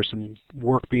back there was some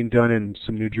work being done in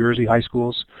some New Jersey high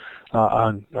schools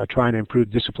on trying to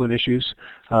improve discipline issues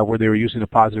where they were using a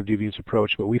Positive Deviance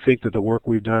approach. But we think that the work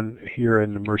we've done here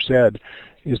in Merced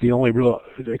is the only real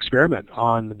experiment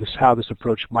on how this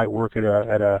approach might work at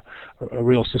a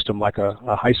real system like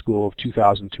a high school of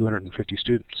 2,250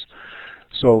 students.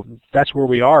 So that's where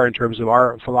we are in terms of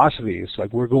our philosophy. It's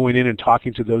like we're going in and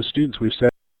talking to those students. We've set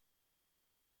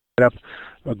up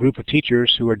a group of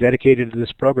teachers who are dedicated to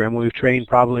this program. We've trained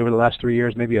probably over the last 3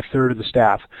 years maybe a third of the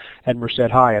staff at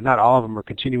Merced High, and not all of them are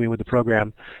continuing with the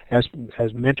program as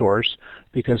mentors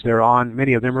because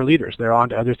many of them are leaders. They're on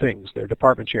to other things. They're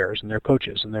department chairs and they're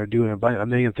coaches and they're doing a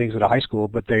million things at a high school,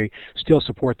 but they still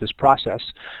support this process.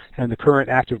 And the current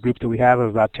active group that we have of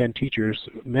about 10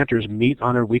 mentors meet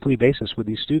on a weekly basis with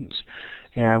these students.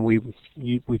 And we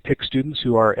pick students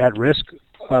who are at risk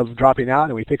of dropping out,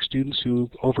 and we pick students who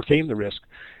overcame the risk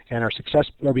and are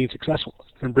being successful,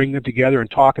 and bring them together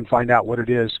and talk and find out what it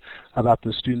is about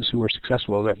the students who were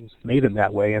successful that made them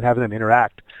that way and have them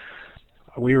interact.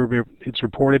 It's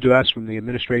reported to us from the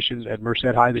administration at Merced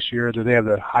High this year that they have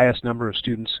the highest number of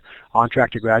students on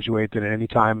track to graduate than at any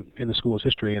time in the school's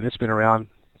history, and it's been around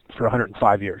for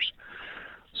 105 years.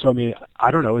 So, I mean,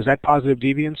 I don't know, is that positive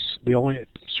deviance?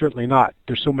 Certainly not.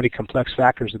 There's so many complex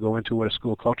factors that go into what a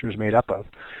school culture is made up of.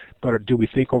 But do we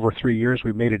think over 3 years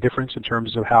we've made a difference in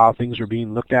terms of how things are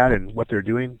being looked at and what they're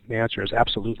doing? The answer is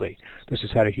absolutely. This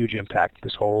has had a huge impact,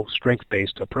 this whole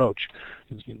strength-based approach.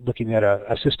 Looking at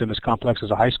a system as complex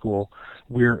as a high school,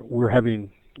 we're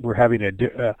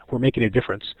making a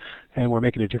difference, and we're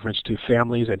making a difference to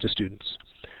families and to students.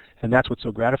 And that's what's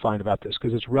so gratifying about this,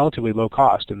 because it's relatively low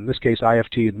cost. In this case,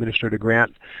 IFT administered a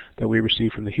grant that we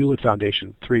received from the Hewlett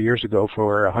Foundation 3 years ago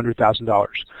for $100,000.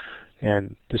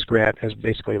 And this grant has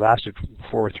basically lasted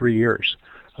for 3 years.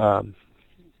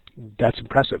 That's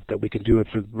impressive that we can do it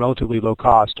for relatively low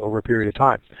cost over a period of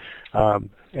time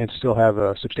and still have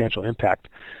a substantial impact.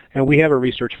 And we have a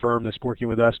research firm that's working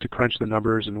with us to crunch the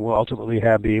numbers, and we'll ultimately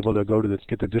be able to go to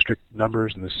get the district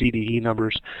numbers and the CDE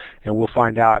numbers, and we'll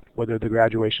find out whether the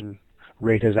graduation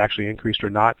rate has actually increased or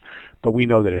not. But we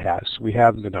know that it has. We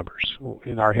have the numbers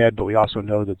in our head, but we also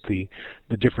know that the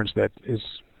difference that is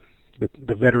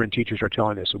the veteran teachers are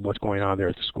telling us of what's going on there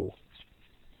at the school.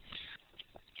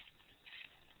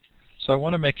 So I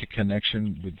want to make a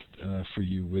connection for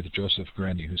you with Joseph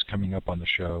Grandy, who's coming up on the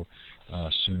show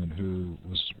soon, who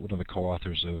was one of the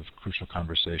co-authors of Crucial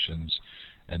Conversations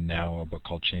and now a book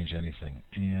called Change Anything.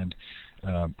 And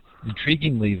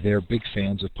intriguingly, they're big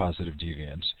fans of Positive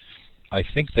Deviance. I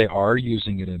think they are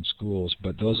using it in schools,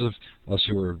 but those of us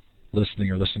who are listening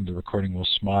to the recording will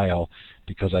smile,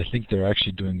 because I think they're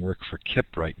actually doing work for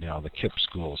KIPP right now, the KIPP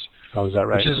schools. Oh, is that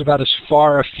right? Which is about as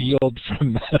far afield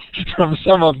from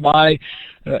some of my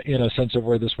sense of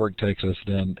where this work takes us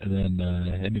than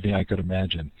anything I could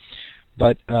imagine.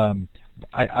 But I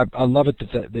love it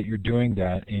that you're doing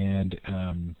that, and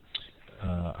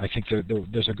I think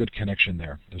there's a good connection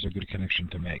there. There's a good connection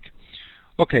to make.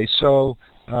 Okay, so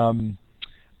are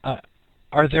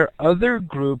there other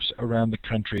groups around the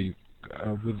country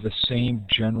with the same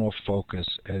general focus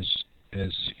as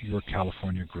your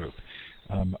California group?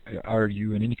 Are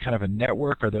you in any kind of a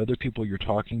network? Are there other people you're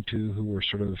talking to who are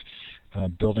sort of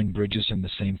building bridges in the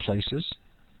same places?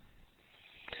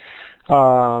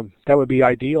 That would be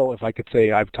ideal if I could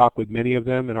say I've talked with many of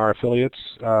them in our affiliates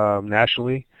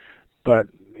nationally, but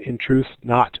in truth,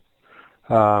 not.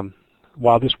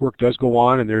 While this work does go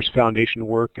on, and there's foundation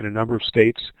work in a number of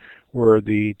states where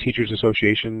the Teachers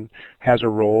Association has a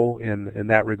role in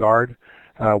that regard,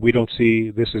 we don't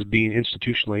see this as being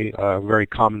institutionally a very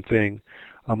common thing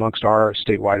amongst our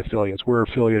statewide affiliates. We're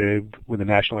affiliated with the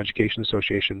National Education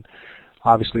Association.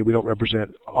 Obviously, we don't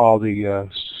represent all the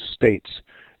states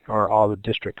or all the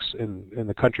districts in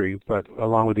the country, but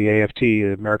along with the AFT,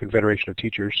 the American Federation of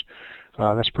Teachers,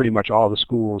 that's pretty much all the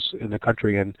schools in the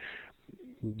country. And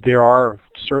there are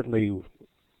certainly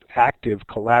active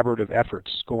collaborative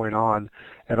efforts going on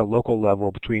at a local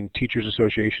level between teachers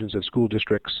associations and school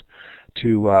districts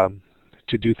to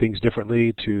do things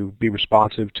differently, to be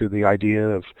responsive to the idea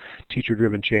of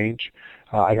teacher-driven change.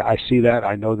 I see that.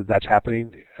 I know that that's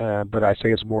happening, but I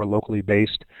say it's more locally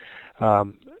based.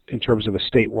 In terms of a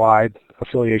statewide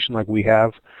affiliation like we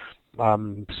have,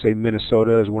 Say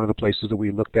Minnesota is one of the places that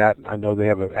we looked at. I know they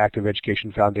have an active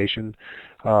education foundation.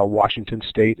 Washington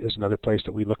State is another place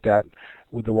that we looked at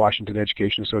with the Washington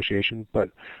Education Association. But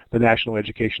the National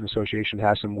Education Association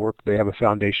has some work. They have a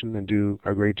foundation and do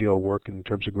a great deal of work in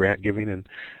terms of grant giving and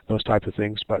those types of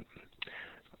things. But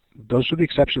those are the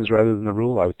exceptions rather than the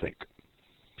rule, I would think.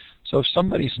 So if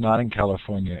somebody's not in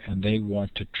California and they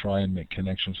want to try and make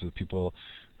connections with people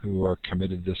who are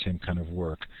committed to the same kind of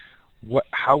work,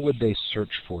 how would they search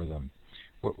for them?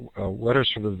 What are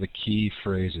sort of the key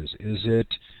phrases? Is it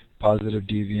positive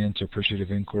deviance, appreciative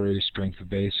inquiry,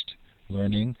 strength-based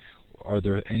learning? Are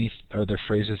there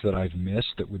phrases that I've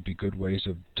missed that would be good ways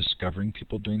of discovering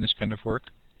people doing this kind of work?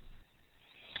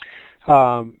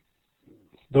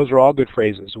 Those are all good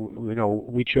phrases.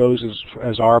 We chose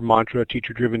as our mantra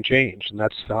teacher-driven change, and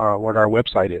that's what our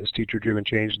website is,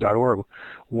 teacherdrivenchange.org.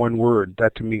 One word.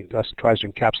 That to me, that tries to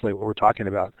encapsulate what we're talking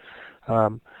about.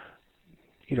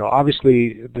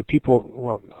 Obviously the people,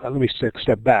 well, let me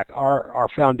step back. Our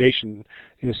foundation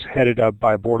is headed up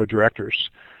by a board of directors.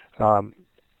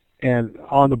 And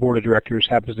on the board of directors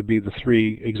happens to be the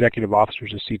three executive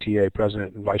officers of CTA,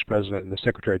 president and vice president, and the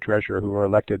secretary-treasurer, who are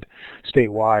elected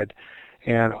statewide.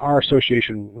 And our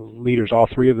association leaders, all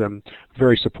three of them,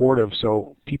 very supportive.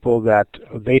 So people that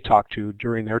they talk to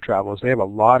during their travels, they have a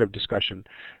lot of discussion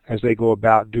as they go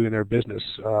about doing their business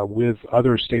with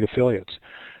other state affiliates.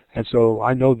 And so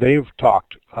I know they've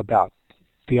talked about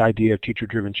the idea of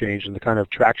teacher-driven change and the kind of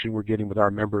traction we're getting with our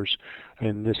members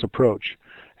in this approach.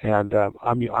 And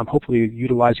I'm hopefully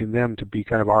utilizing them to be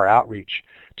kind of our outreach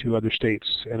to other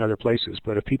states and other places.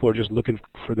 But if people are just looking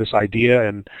for this idea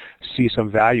and see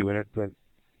some value in it, then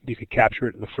you could capture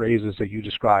it in the phrases that you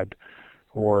described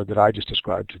or that I just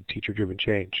described, to teacher-driven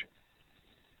change.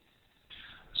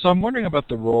 So I'm wondering about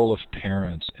the role of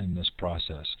parents in this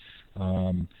process.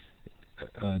 Do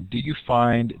you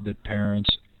find that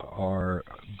parents are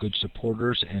good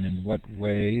supporters, and in what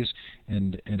ways,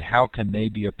 and how can they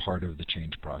be a part of the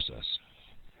change process?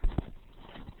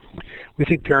 We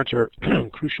think parents are a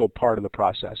crucial part of the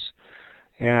process.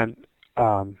 And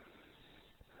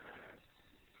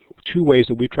two ways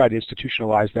that we've tried to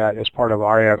institutionalize that as part of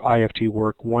our IFT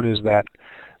work. One is that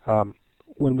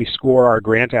when we score our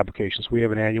grant applications, we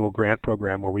have an annual grant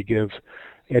program where we give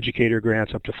educator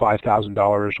grants up to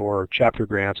 $5,000 or chapter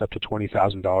grants up to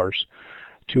 $20,000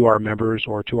 to our members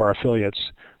or to our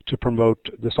affiliates to promote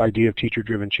this idea of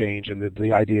teacher-driven change and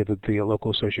the idea that the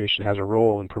local association has a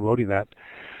role in promoting that.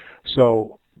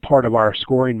 So part of our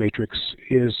scoring matrix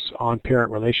is on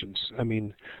parent relations. I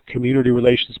mean, community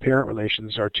relations, parent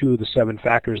relations are two of the 7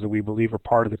 factors that we believe are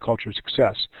part of the culture of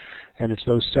success. And it's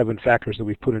those 7 factors that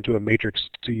we've put into a matrix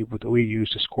that we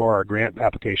use to score our grant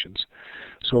applications.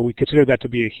 So we consider that to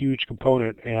be a huge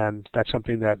component, and that's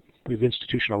something that we've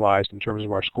institutionalized in terms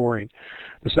of our scoring.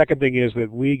 The second thing is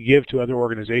that we give to other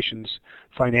organizations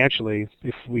financially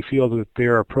if we feel that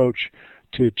their approach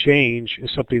to change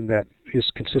is something that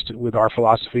is consistent with our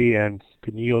philosophy and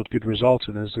can yield good results.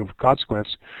 And as a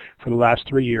consequence, for the last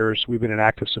 3 years, we've been an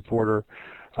active supporter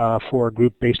for a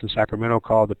group based in Sacramento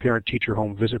called the Parent Teacher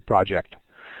Home Visit Project.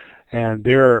 And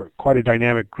they're quite a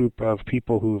dynamic group of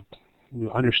people who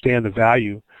understand the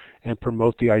value and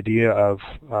promote the idea of,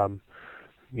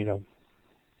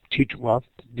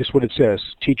 just what it says,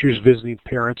 teachers visiting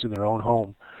parents in their own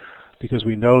home. Because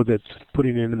we know that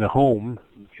putting it in the home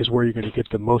is where you're going to get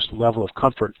the most level of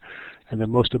comfort and the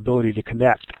most ability to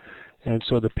connect. And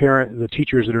so the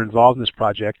teachers that are involved in this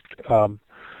project,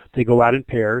 they go out in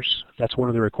pairs. That's one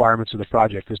of the requirements of the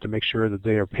project, is to make sure that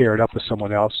they are paired up with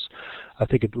someone else. I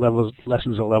think it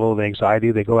lessens the level of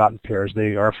anxiety. They go out in pairs.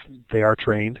 They are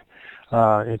trained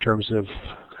in terms of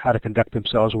how to conduct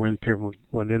themselves when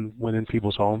in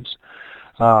people's homes.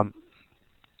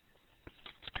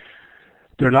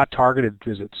 They're not targeted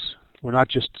visits. We're not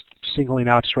just singling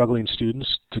out struggling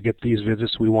students to get these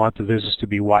visits. We want the visits to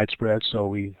be widespread,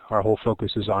 so our whole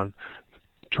focus is on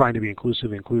trying to be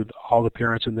inclusive, include all the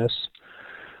parents in this.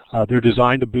 They're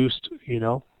designed to boost,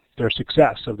 their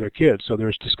success of their kids. So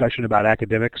there's discussion about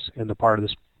academics in the part of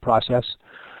this process.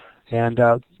 And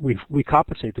we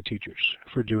compensate the teachers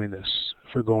for doing this,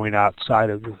 for going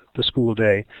outside of the school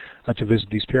day to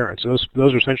visit these parents. Those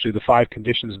are essentially the 5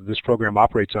 conditions that this program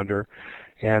operates under.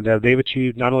 And they've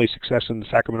achieved not only success in the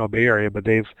Sacramento Bay Area, but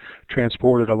they've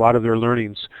transported a lot of their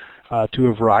learnings to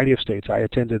a variety of states. I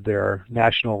attended their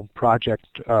national project,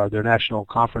 their national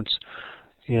conference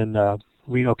in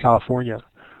Reno, California.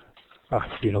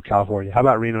 How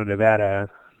about Reno, Nevada?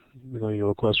 We're going a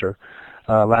little closer.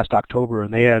 Last October,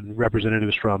 and they had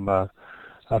representatives from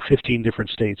 15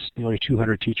 different states. Nearly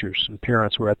 200 teachers and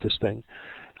parents were at this thing.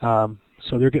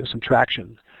 So they're getting some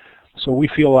traction. So we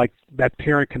feel like that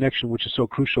parent connection, which is so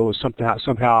crucial, is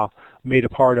somehow made a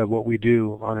part of what we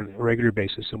do on a regular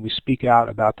basis, and we speak out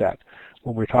about that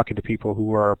when we're talking to people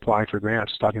who are applying for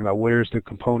grants, talking about where's the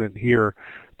component here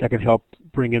that can help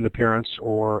bring in the parents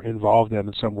or involve them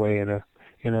in some way in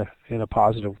a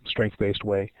positive, strength-based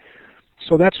way.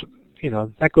 So that's,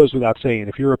 that goes without saying.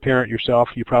 If you're a parent yourself,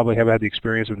 you probably have had the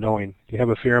experience of knowing you have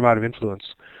a fair amount of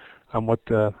influence on what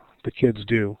the kids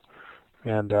do.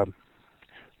 And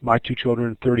my two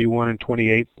children, 31 and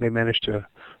 28, they managed to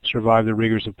survive the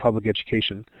rigors of public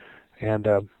education. And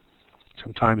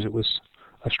sometimes it was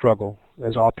a struggle,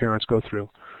 as all parents go through.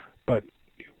 But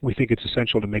we think it's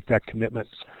essential to make that commitment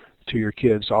to your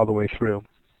kids all the way through.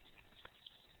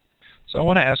 So I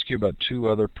want to ask you about two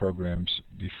other programs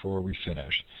before we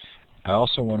finish. I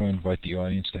also want to invite the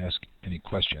audience to ask any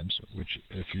questions, which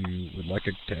if you would like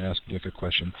to ask Dick a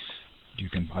question, you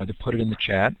can either put it in the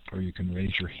chat or you can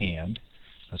raise your hand.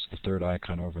 That's the third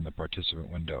icon over in the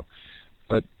participant window.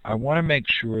 But I want to make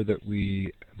sure that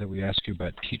we ask you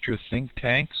about teacher think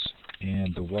tanks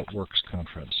and the What Works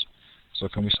conference. So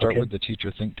can we start with the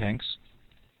teacher think tanks?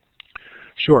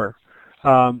 Sure.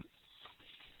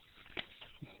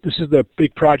 This is the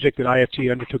big project that IFT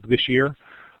undertook this year,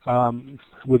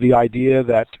 with the idea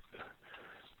that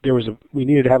we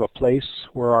needed to have a place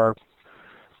where our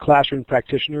classroom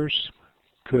practitioners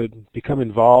could become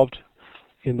involved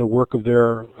in the work of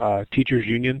their teachers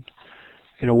union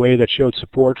in a way that showed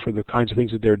support for the kinds of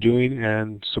things that they're doing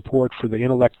and support for the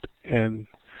intellect and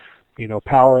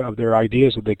power of their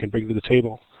ideas that they can bring to the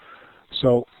table.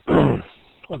 So the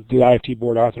IFT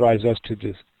board authorized us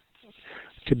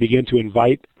to begin to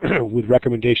invite, with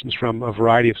recommendations from a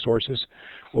variety of sources,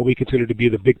 what we consider to be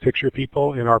the big picture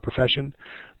people in our profession.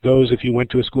 Those, if you went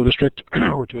to a school district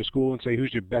or to a school and say,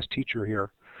 who's your best teacher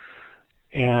here?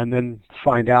 And then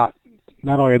find out,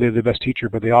 not only are they the best teacher,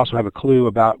 but they also have a clue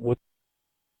about what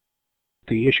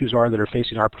the issues are that are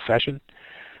facing our profession.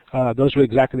 Those are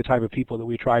exactly the type of people that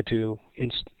we try to,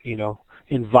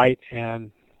 invite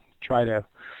and try to,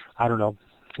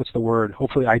 what's the word,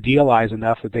 hopefully idealize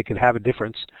enough that they can have a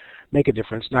difference, make a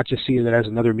difference, not just see it as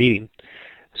another meeting.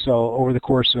 So over the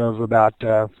course of about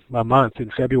a month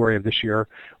in February of this year,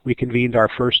 we convened our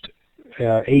first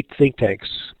 8 think tanks.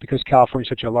 Because California is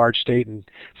such a large state and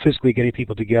physically getting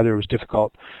people together was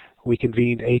difficult, we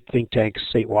convened 8 think tanks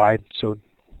statewide. So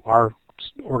our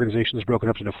organization is broken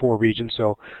up into 4 regions,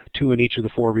 so 2 in each of the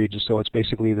 4 regions. So it's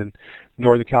basically the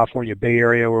Northern California Bay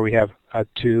Area, where we have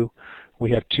 2.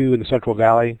 We have 2 in the Central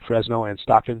Valley, Fresno and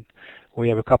Stockton. We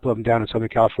have a couple of them down in Southern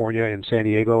California in San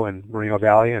Diego and Moreno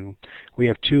Valley, and we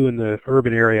have 2 in the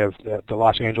urban area of the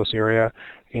Los Angeles area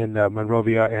in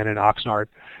Monrovia and in Oxnard.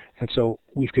 And so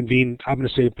we've convened, I'm going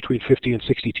to say between 50 and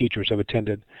 60 teachers have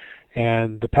attended.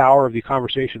 And the power of the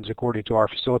conversations, according to our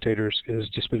facilitators, has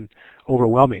just been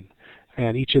overwhelming.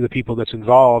 And each of the people that's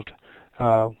involved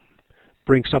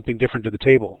brings something different to the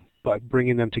table, but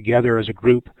bringing them together as a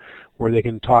group where they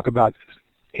can talk about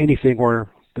anything, or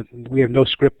we have no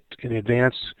script in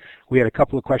advance. We had a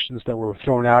couple of questions that were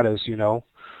thrown out as,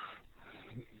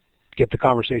 get the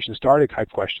conversation started type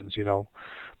questions,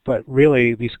 But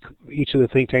really, each of the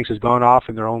think tanks has gone off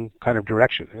in their own kind of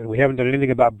direction. And we haven't done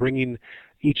anything about bringing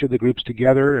each of the groups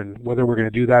together, and whether we're going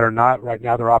to do that or not. Right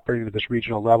now they're operating at this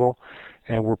regional level,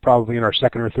 and we're probably in our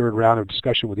second or third round of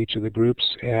discussion with each of the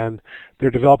groups, and they're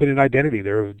developing an identity.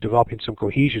 They're developing some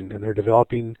cohesion, and they're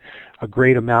developing a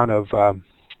great amount of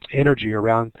energy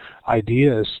around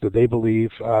ideas that they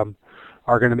believe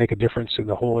are going to make a difference in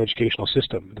the whole educational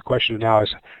system. The question now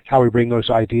is how we bring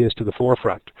those ideas to the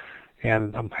forefront.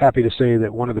 And I'm happy to say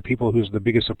that one of the people who's the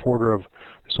biggest supporter of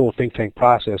this whole think tank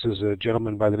process is a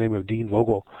gentleman by the name of Dean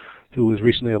Vogel, who was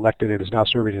recently elected and is now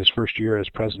serving his first year as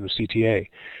president of CTA.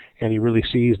 And he really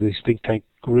sees these think tank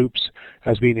groups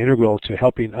as being integral to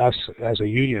helping us as a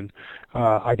union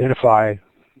identify,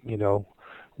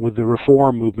 with the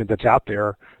reform movement that's out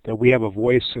there, that we have a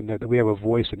voice, and that we have a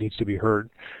voice that needs to be heard,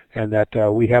 and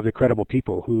that we have the credible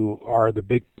people who are the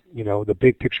big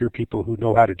picture people who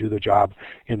know how to do the job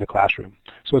in the classroom.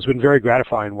 So it's been very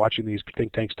gratifying watching these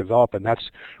think tanks develop, and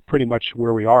that's pretty much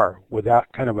where we are. With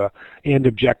that kind of a end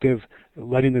objective,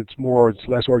 letting it more or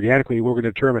less organically, we're going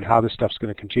to determine how this stuff's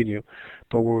going to continue.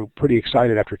 But we're pretty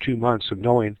excited after 2 months of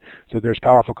knowing that there's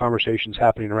powerful conversations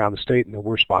happening around the state and that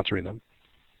we're sponsoring them.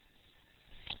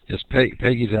 Yes,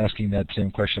 Peggy's asking that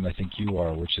same question I think you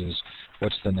are, which is,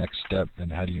 what's the next step and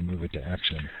how do you move it to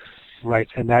action? Right,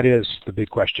 and that is the big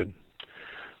question.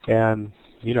 And,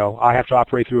 I have to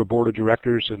operate through a board of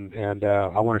directors, and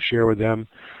I want to share with them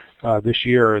this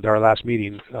year at our last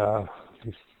meeting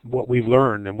what we've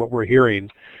learned and what we're hearing,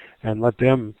 and let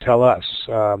them tell us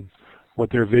what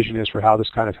their vision is for how this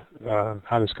kind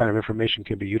of information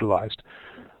can be utilized.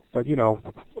 But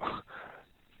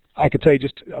I could tell you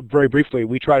just very briefly,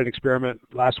 we tried an experiment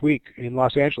last week in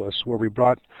Los Angeles where we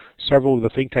brought several of the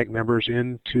think tank members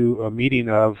into a meeting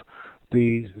of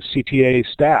the CTA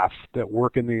staff that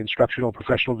work in the Instructional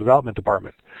Professional Development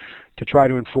Department to try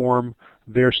to inform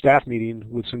their staff meeting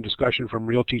with some discussion from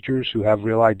real teachers who have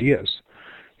real ideas.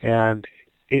 And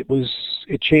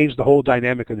it changed the whole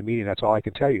dynamic of the meeting. That's all I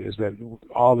can tell you, is that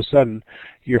all of a sudden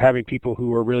you're having people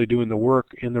who are really doing the work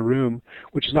in the room,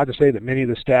 which is not to say that many of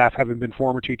the staff haven't been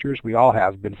former teachers. We all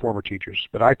have been former teachers,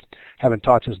 but I haven't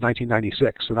taught since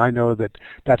 1996, and I know that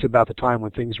that's about the time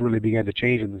when things really began to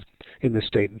change in this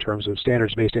state in terms of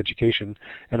standards-based education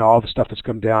and all the stuff that's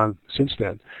come down since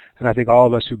then. And I think all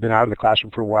of us who've been out of the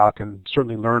classroom for a while can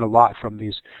certainly learn a lot from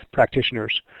these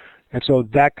practitioners. And so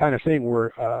that kind of thing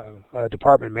where a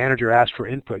department manager asked for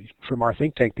input from our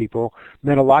think tank people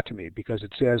meant a lot to me, because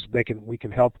it says we can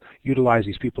help utilize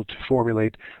these people to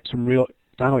formulate some real,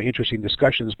 not only interesting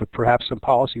discussions, but perhaps some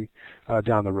policy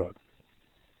down the road.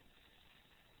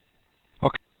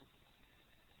 Okay.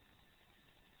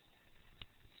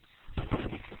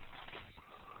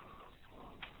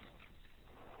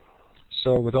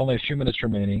 So with only a few minutes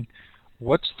remaining,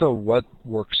 what's the What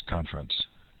Works conference?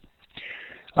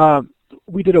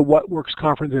 We did a What Works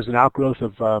conference as an outgrowth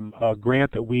of a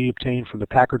grant that we obtained from the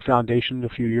Packard Foundation a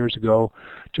few years ago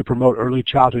to promote early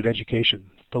childhood education,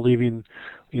 believing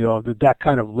that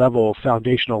kind of level,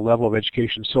 foundational level of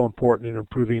education is so important in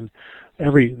improving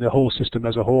the whole system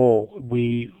as a whole.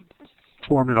 We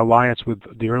formed an alliance with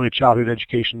the Early Childhood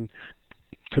Education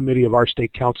Committee of our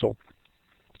state council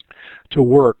to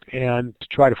work and to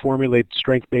try to formulate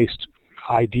strength-based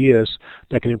ideas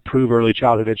that can improve early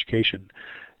childhood education.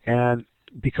 And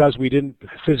because we didn't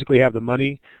physically have the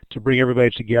money to bring everybody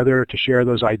together to share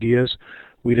those ideas,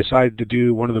 we decided to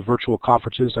do one of the virtual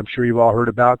conferences I'm sure you've all heard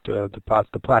about,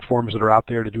 the platforms that are out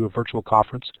there to do a virtual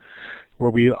conference,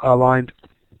 where we aligned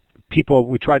people.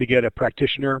 We tried to get a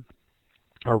practitioner,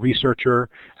 a researcher,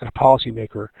 and a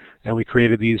policymaker, and we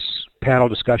created these panel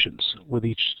discussions with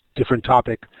each different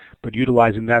topic, but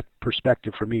utilizing that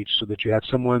perspective from each, so that you had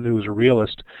someone who was a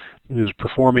realist, who was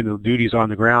performing the duties on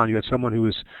the ground. You had someone who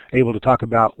was able to talk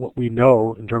about what we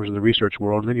know in terms of the research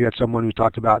world, and then you had someone who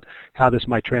talked about how this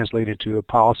might translate into a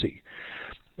policy.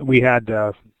 We had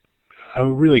a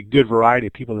really good variety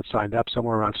of people that signed up.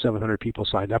 Somewhere around 700 people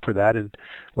signed up for that, and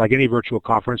like any virtual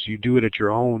conference, you do it at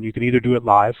your own. You can either do it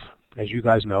live, as you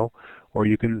guys know, or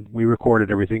we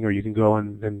recorded everything, or you can go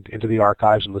and into the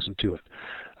archives and listen to it.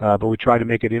 But we tried to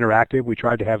make it interactive. We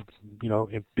tried to have,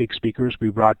 big speakers. We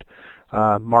brought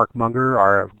Mark Munger,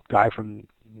 our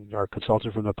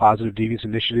consultant from the Positive Deviance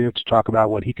Initiative, to talk about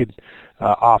what he could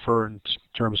offer in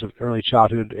terms of early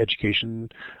childhood education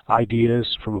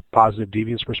ideas from a positive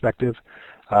deviance perspective.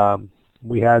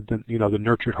 We had the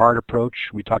nurtured heart approach.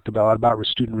 We talked a lot about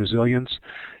student resilience,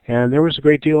 and there was a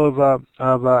great deal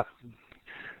of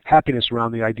happiness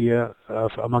around the idea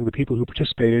among the people who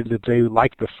participated, that they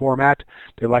liked the format.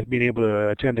 They liked being able to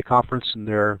attend a conference in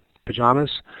their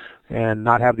pajamas and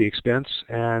not have the expense,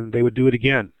 and they would do it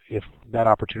again if that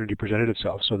opportunity presented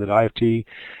itself. So that IFT,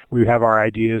 we have our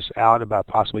ideas out about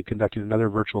possibly conducting another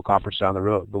virtual conference down the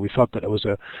road. But we felt that it was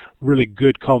a really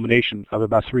good culmination of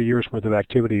about 3 years worth of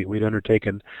activity we'd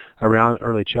undertaken around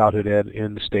early childhood ed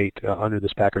in the state under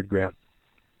this Packard grant.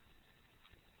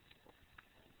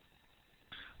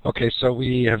 Okay, so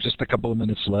we have just a couple of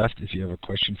minutes left. If you have a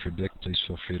question for Dick, please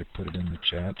feel free to put it in the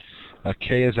chat.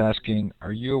 Kay is asking,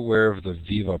 are you aware of the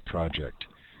Viva project?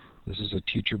 This is a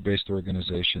teacher-based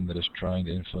organization that is trying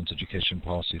to influence education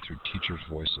policy through teachers'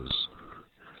 voices.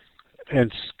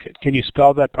 And can you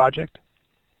spell that project?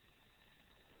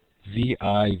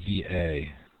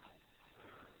 V-I-V-A.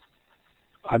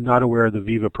 I'm not aware of the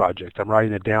Viva project. I'm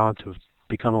writing it down to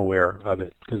become aware of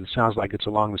it, because it sounds like it's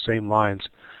along the same lines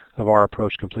of our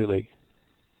approach completely.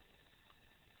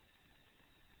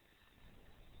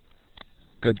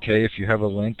 Good, Kay. If you have a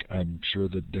link, I'm sure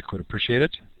that Dick would appreciate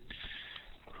it.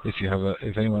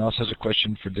 If anyone else has a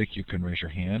question for Dick, you can raise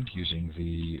your hand using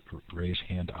the raise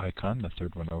hand icon, the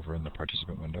third one over in the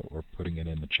participant window, or putting it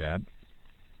in the chat.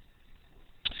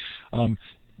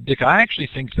 Dick, I actually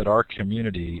think that our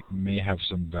community may have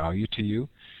some value to you.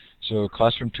 So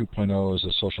Classroom 2.0 is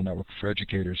a social network for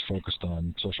educators focused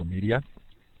on social media,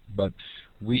 but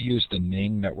we use the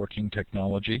Ning networking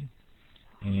technology,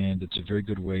 and it's a very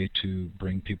good way to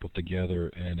bring people together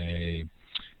in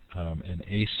an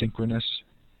asynchronous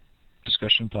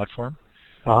discussion platform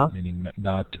meaning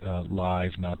not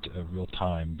live, not real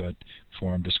time, but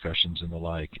forum discussions and the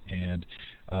like. And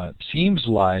it seems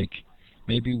like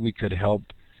maybe we could help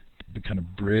kind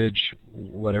of bridge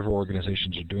whatever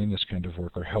organizations are doing this kind of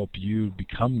work, or help you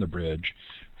become the bridge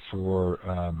for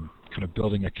kind of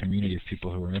building a community of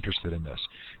people who are interested in this.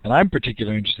 And I'm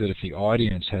particularly interested if the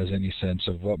audience has any sense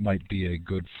of what might be a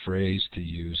good phrase to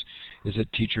use. Is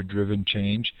it teacher-driven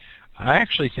change? I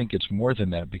actually think it's more than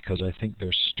that, because I think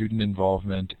there's student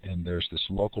involvement and there's this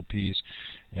local piece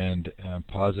and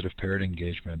positive parent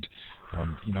engagement.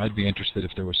 I'd be interested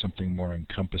if there was something more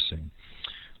encompassing.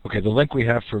 Okay, the link we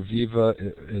have for Viva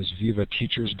is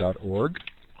vivateachers.org.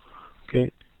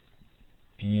 Okay.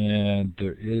 And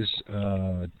there is,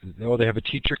 they have a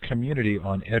teacher community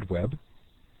on EdWeb,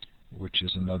 which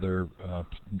is another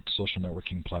social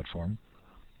networking platform.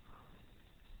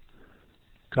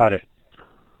 Got it.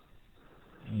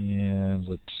 And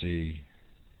let's see.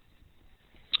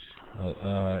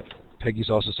 Peggy's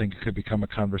also saying it could become a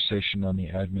conversation on the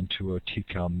Admin 2.0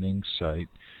 TCal Ning site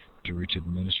to reach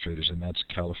administrators, and that's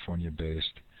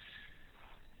California-based.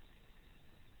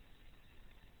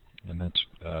 And that's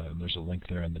there's a link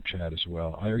there in the chat as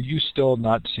well. Are you still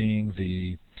not seeing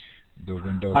the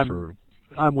window for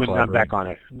I'm back on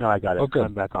it. No, I got it. Oh, good.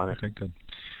 I'm back on it. Okay, good.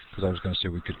 Because I was going to say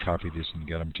we could copy these and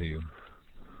get them to you.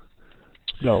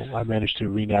 No, I managed to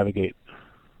re-navigate.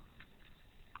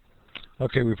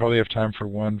 Okay, we probably have time for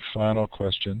one final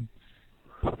question,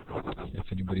 if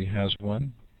anybody has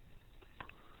one.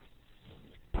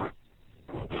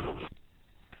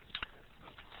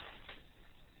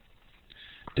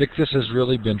 Dick, this has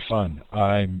really been fun.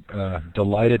 I'm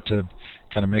delighted to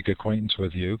kind of make acquaintance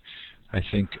with you. I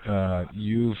think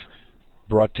you've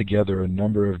brought together a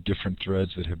number of different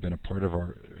threads that have been a part of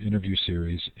our interview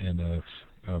series in a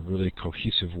really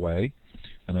cohesive way,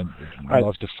 and I'd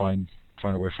love to find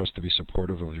a way for us to be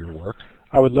supportive of your work.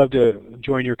 I would love to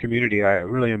join your community. I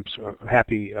really am so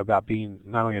happy about being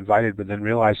not only invited, but then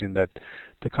realizing that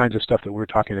the kinds of stuff that we're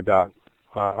talking about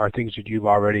are things that you've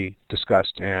already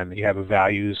discussed, and you have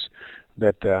values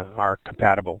that are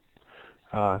compatible.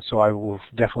 So I will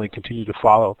definitely continue to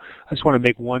follow. I just want to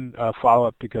make one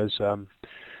follow-up, because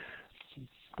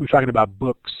we're talking about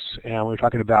books, and we're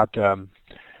talking about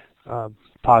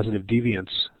positive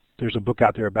deviance. There's a book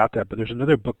out there about that, but there's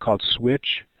another book called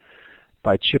Switch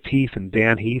by Chip Heath and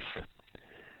Dan Heath.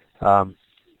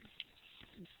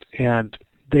 And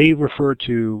they refer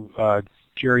to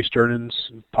Jerry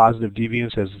Sternan's positive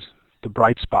deviance as the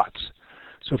bright spots.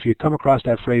 So if you come across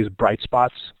that phrase, bright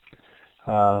spots,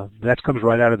 that comes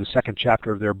right out of the second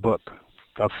chapter of their book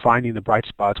of finding the bright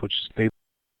spots, which they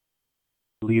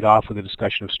lead off with a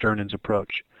discussion of Sternan's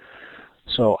approach.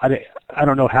 So I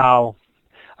don't know how.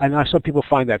 I know some people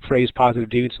find that phrase positive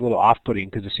deviance a little off-putting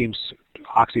because it seems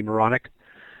oxymoronic,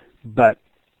 but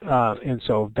and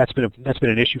so that's been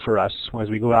an issue for us as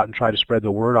we go out and try to spread the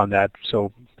word on that.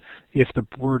 So if the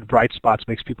word bright spots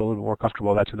makes people a little more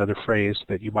comfortable, that's another phrase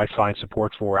that you might find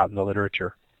support for out in the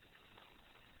literature.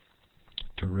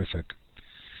 Terrific.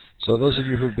 So those of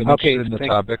you who've been interested in the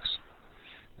topics,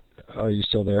 are you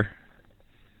still there?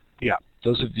 Yeah.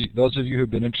 Those of you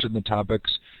who've been interested in the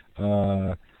topics,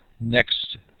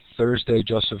 next Thursday,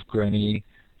 Joseph Grenny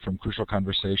from Crucial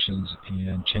Conversations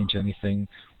and Change Anything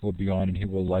will be on, and he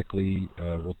will likely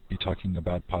will be talking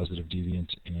about positive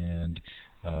deviance and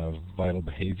vital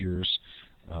behaviors.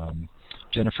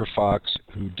 Jennifer Fox,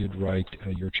 who did write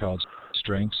Your Child's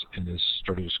Strengths and has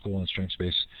started a school in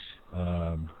strengths-based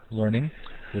learning,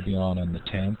 will be on the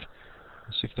 10th.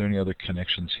 Let's see if there are any other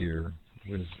connections here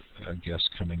with guests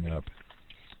coming up.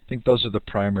 I think those are the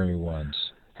primary ones.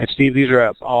 And Steve, these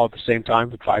are all at the same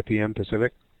time at 5 p.m.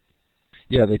 Pacific?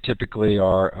 Yeah, they typically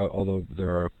are, although there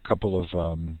are a couple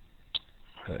of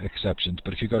exceptions.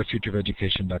 But if you go to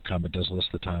futureofereducation.com, it does list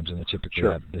the times, and they're typically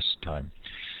at this time.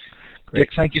 Great. Dick,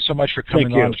 thank you so much for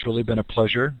coming on. It's really been a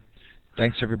pleasure.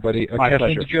 Thanks, everybody. My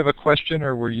Kathleen, pleasure. Did you have a question,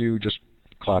 or were you just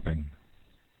clapping?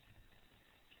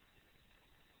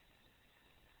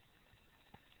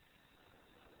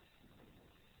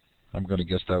 I'm going to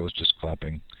guess that was just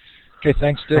clapping. Okay,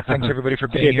 thanks, Dick. Thanks, everybody, for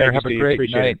being here. Have a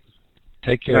great night.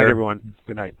 Take care. Good night, everyone.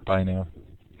 Good night. Bye now.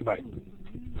 Goodbye.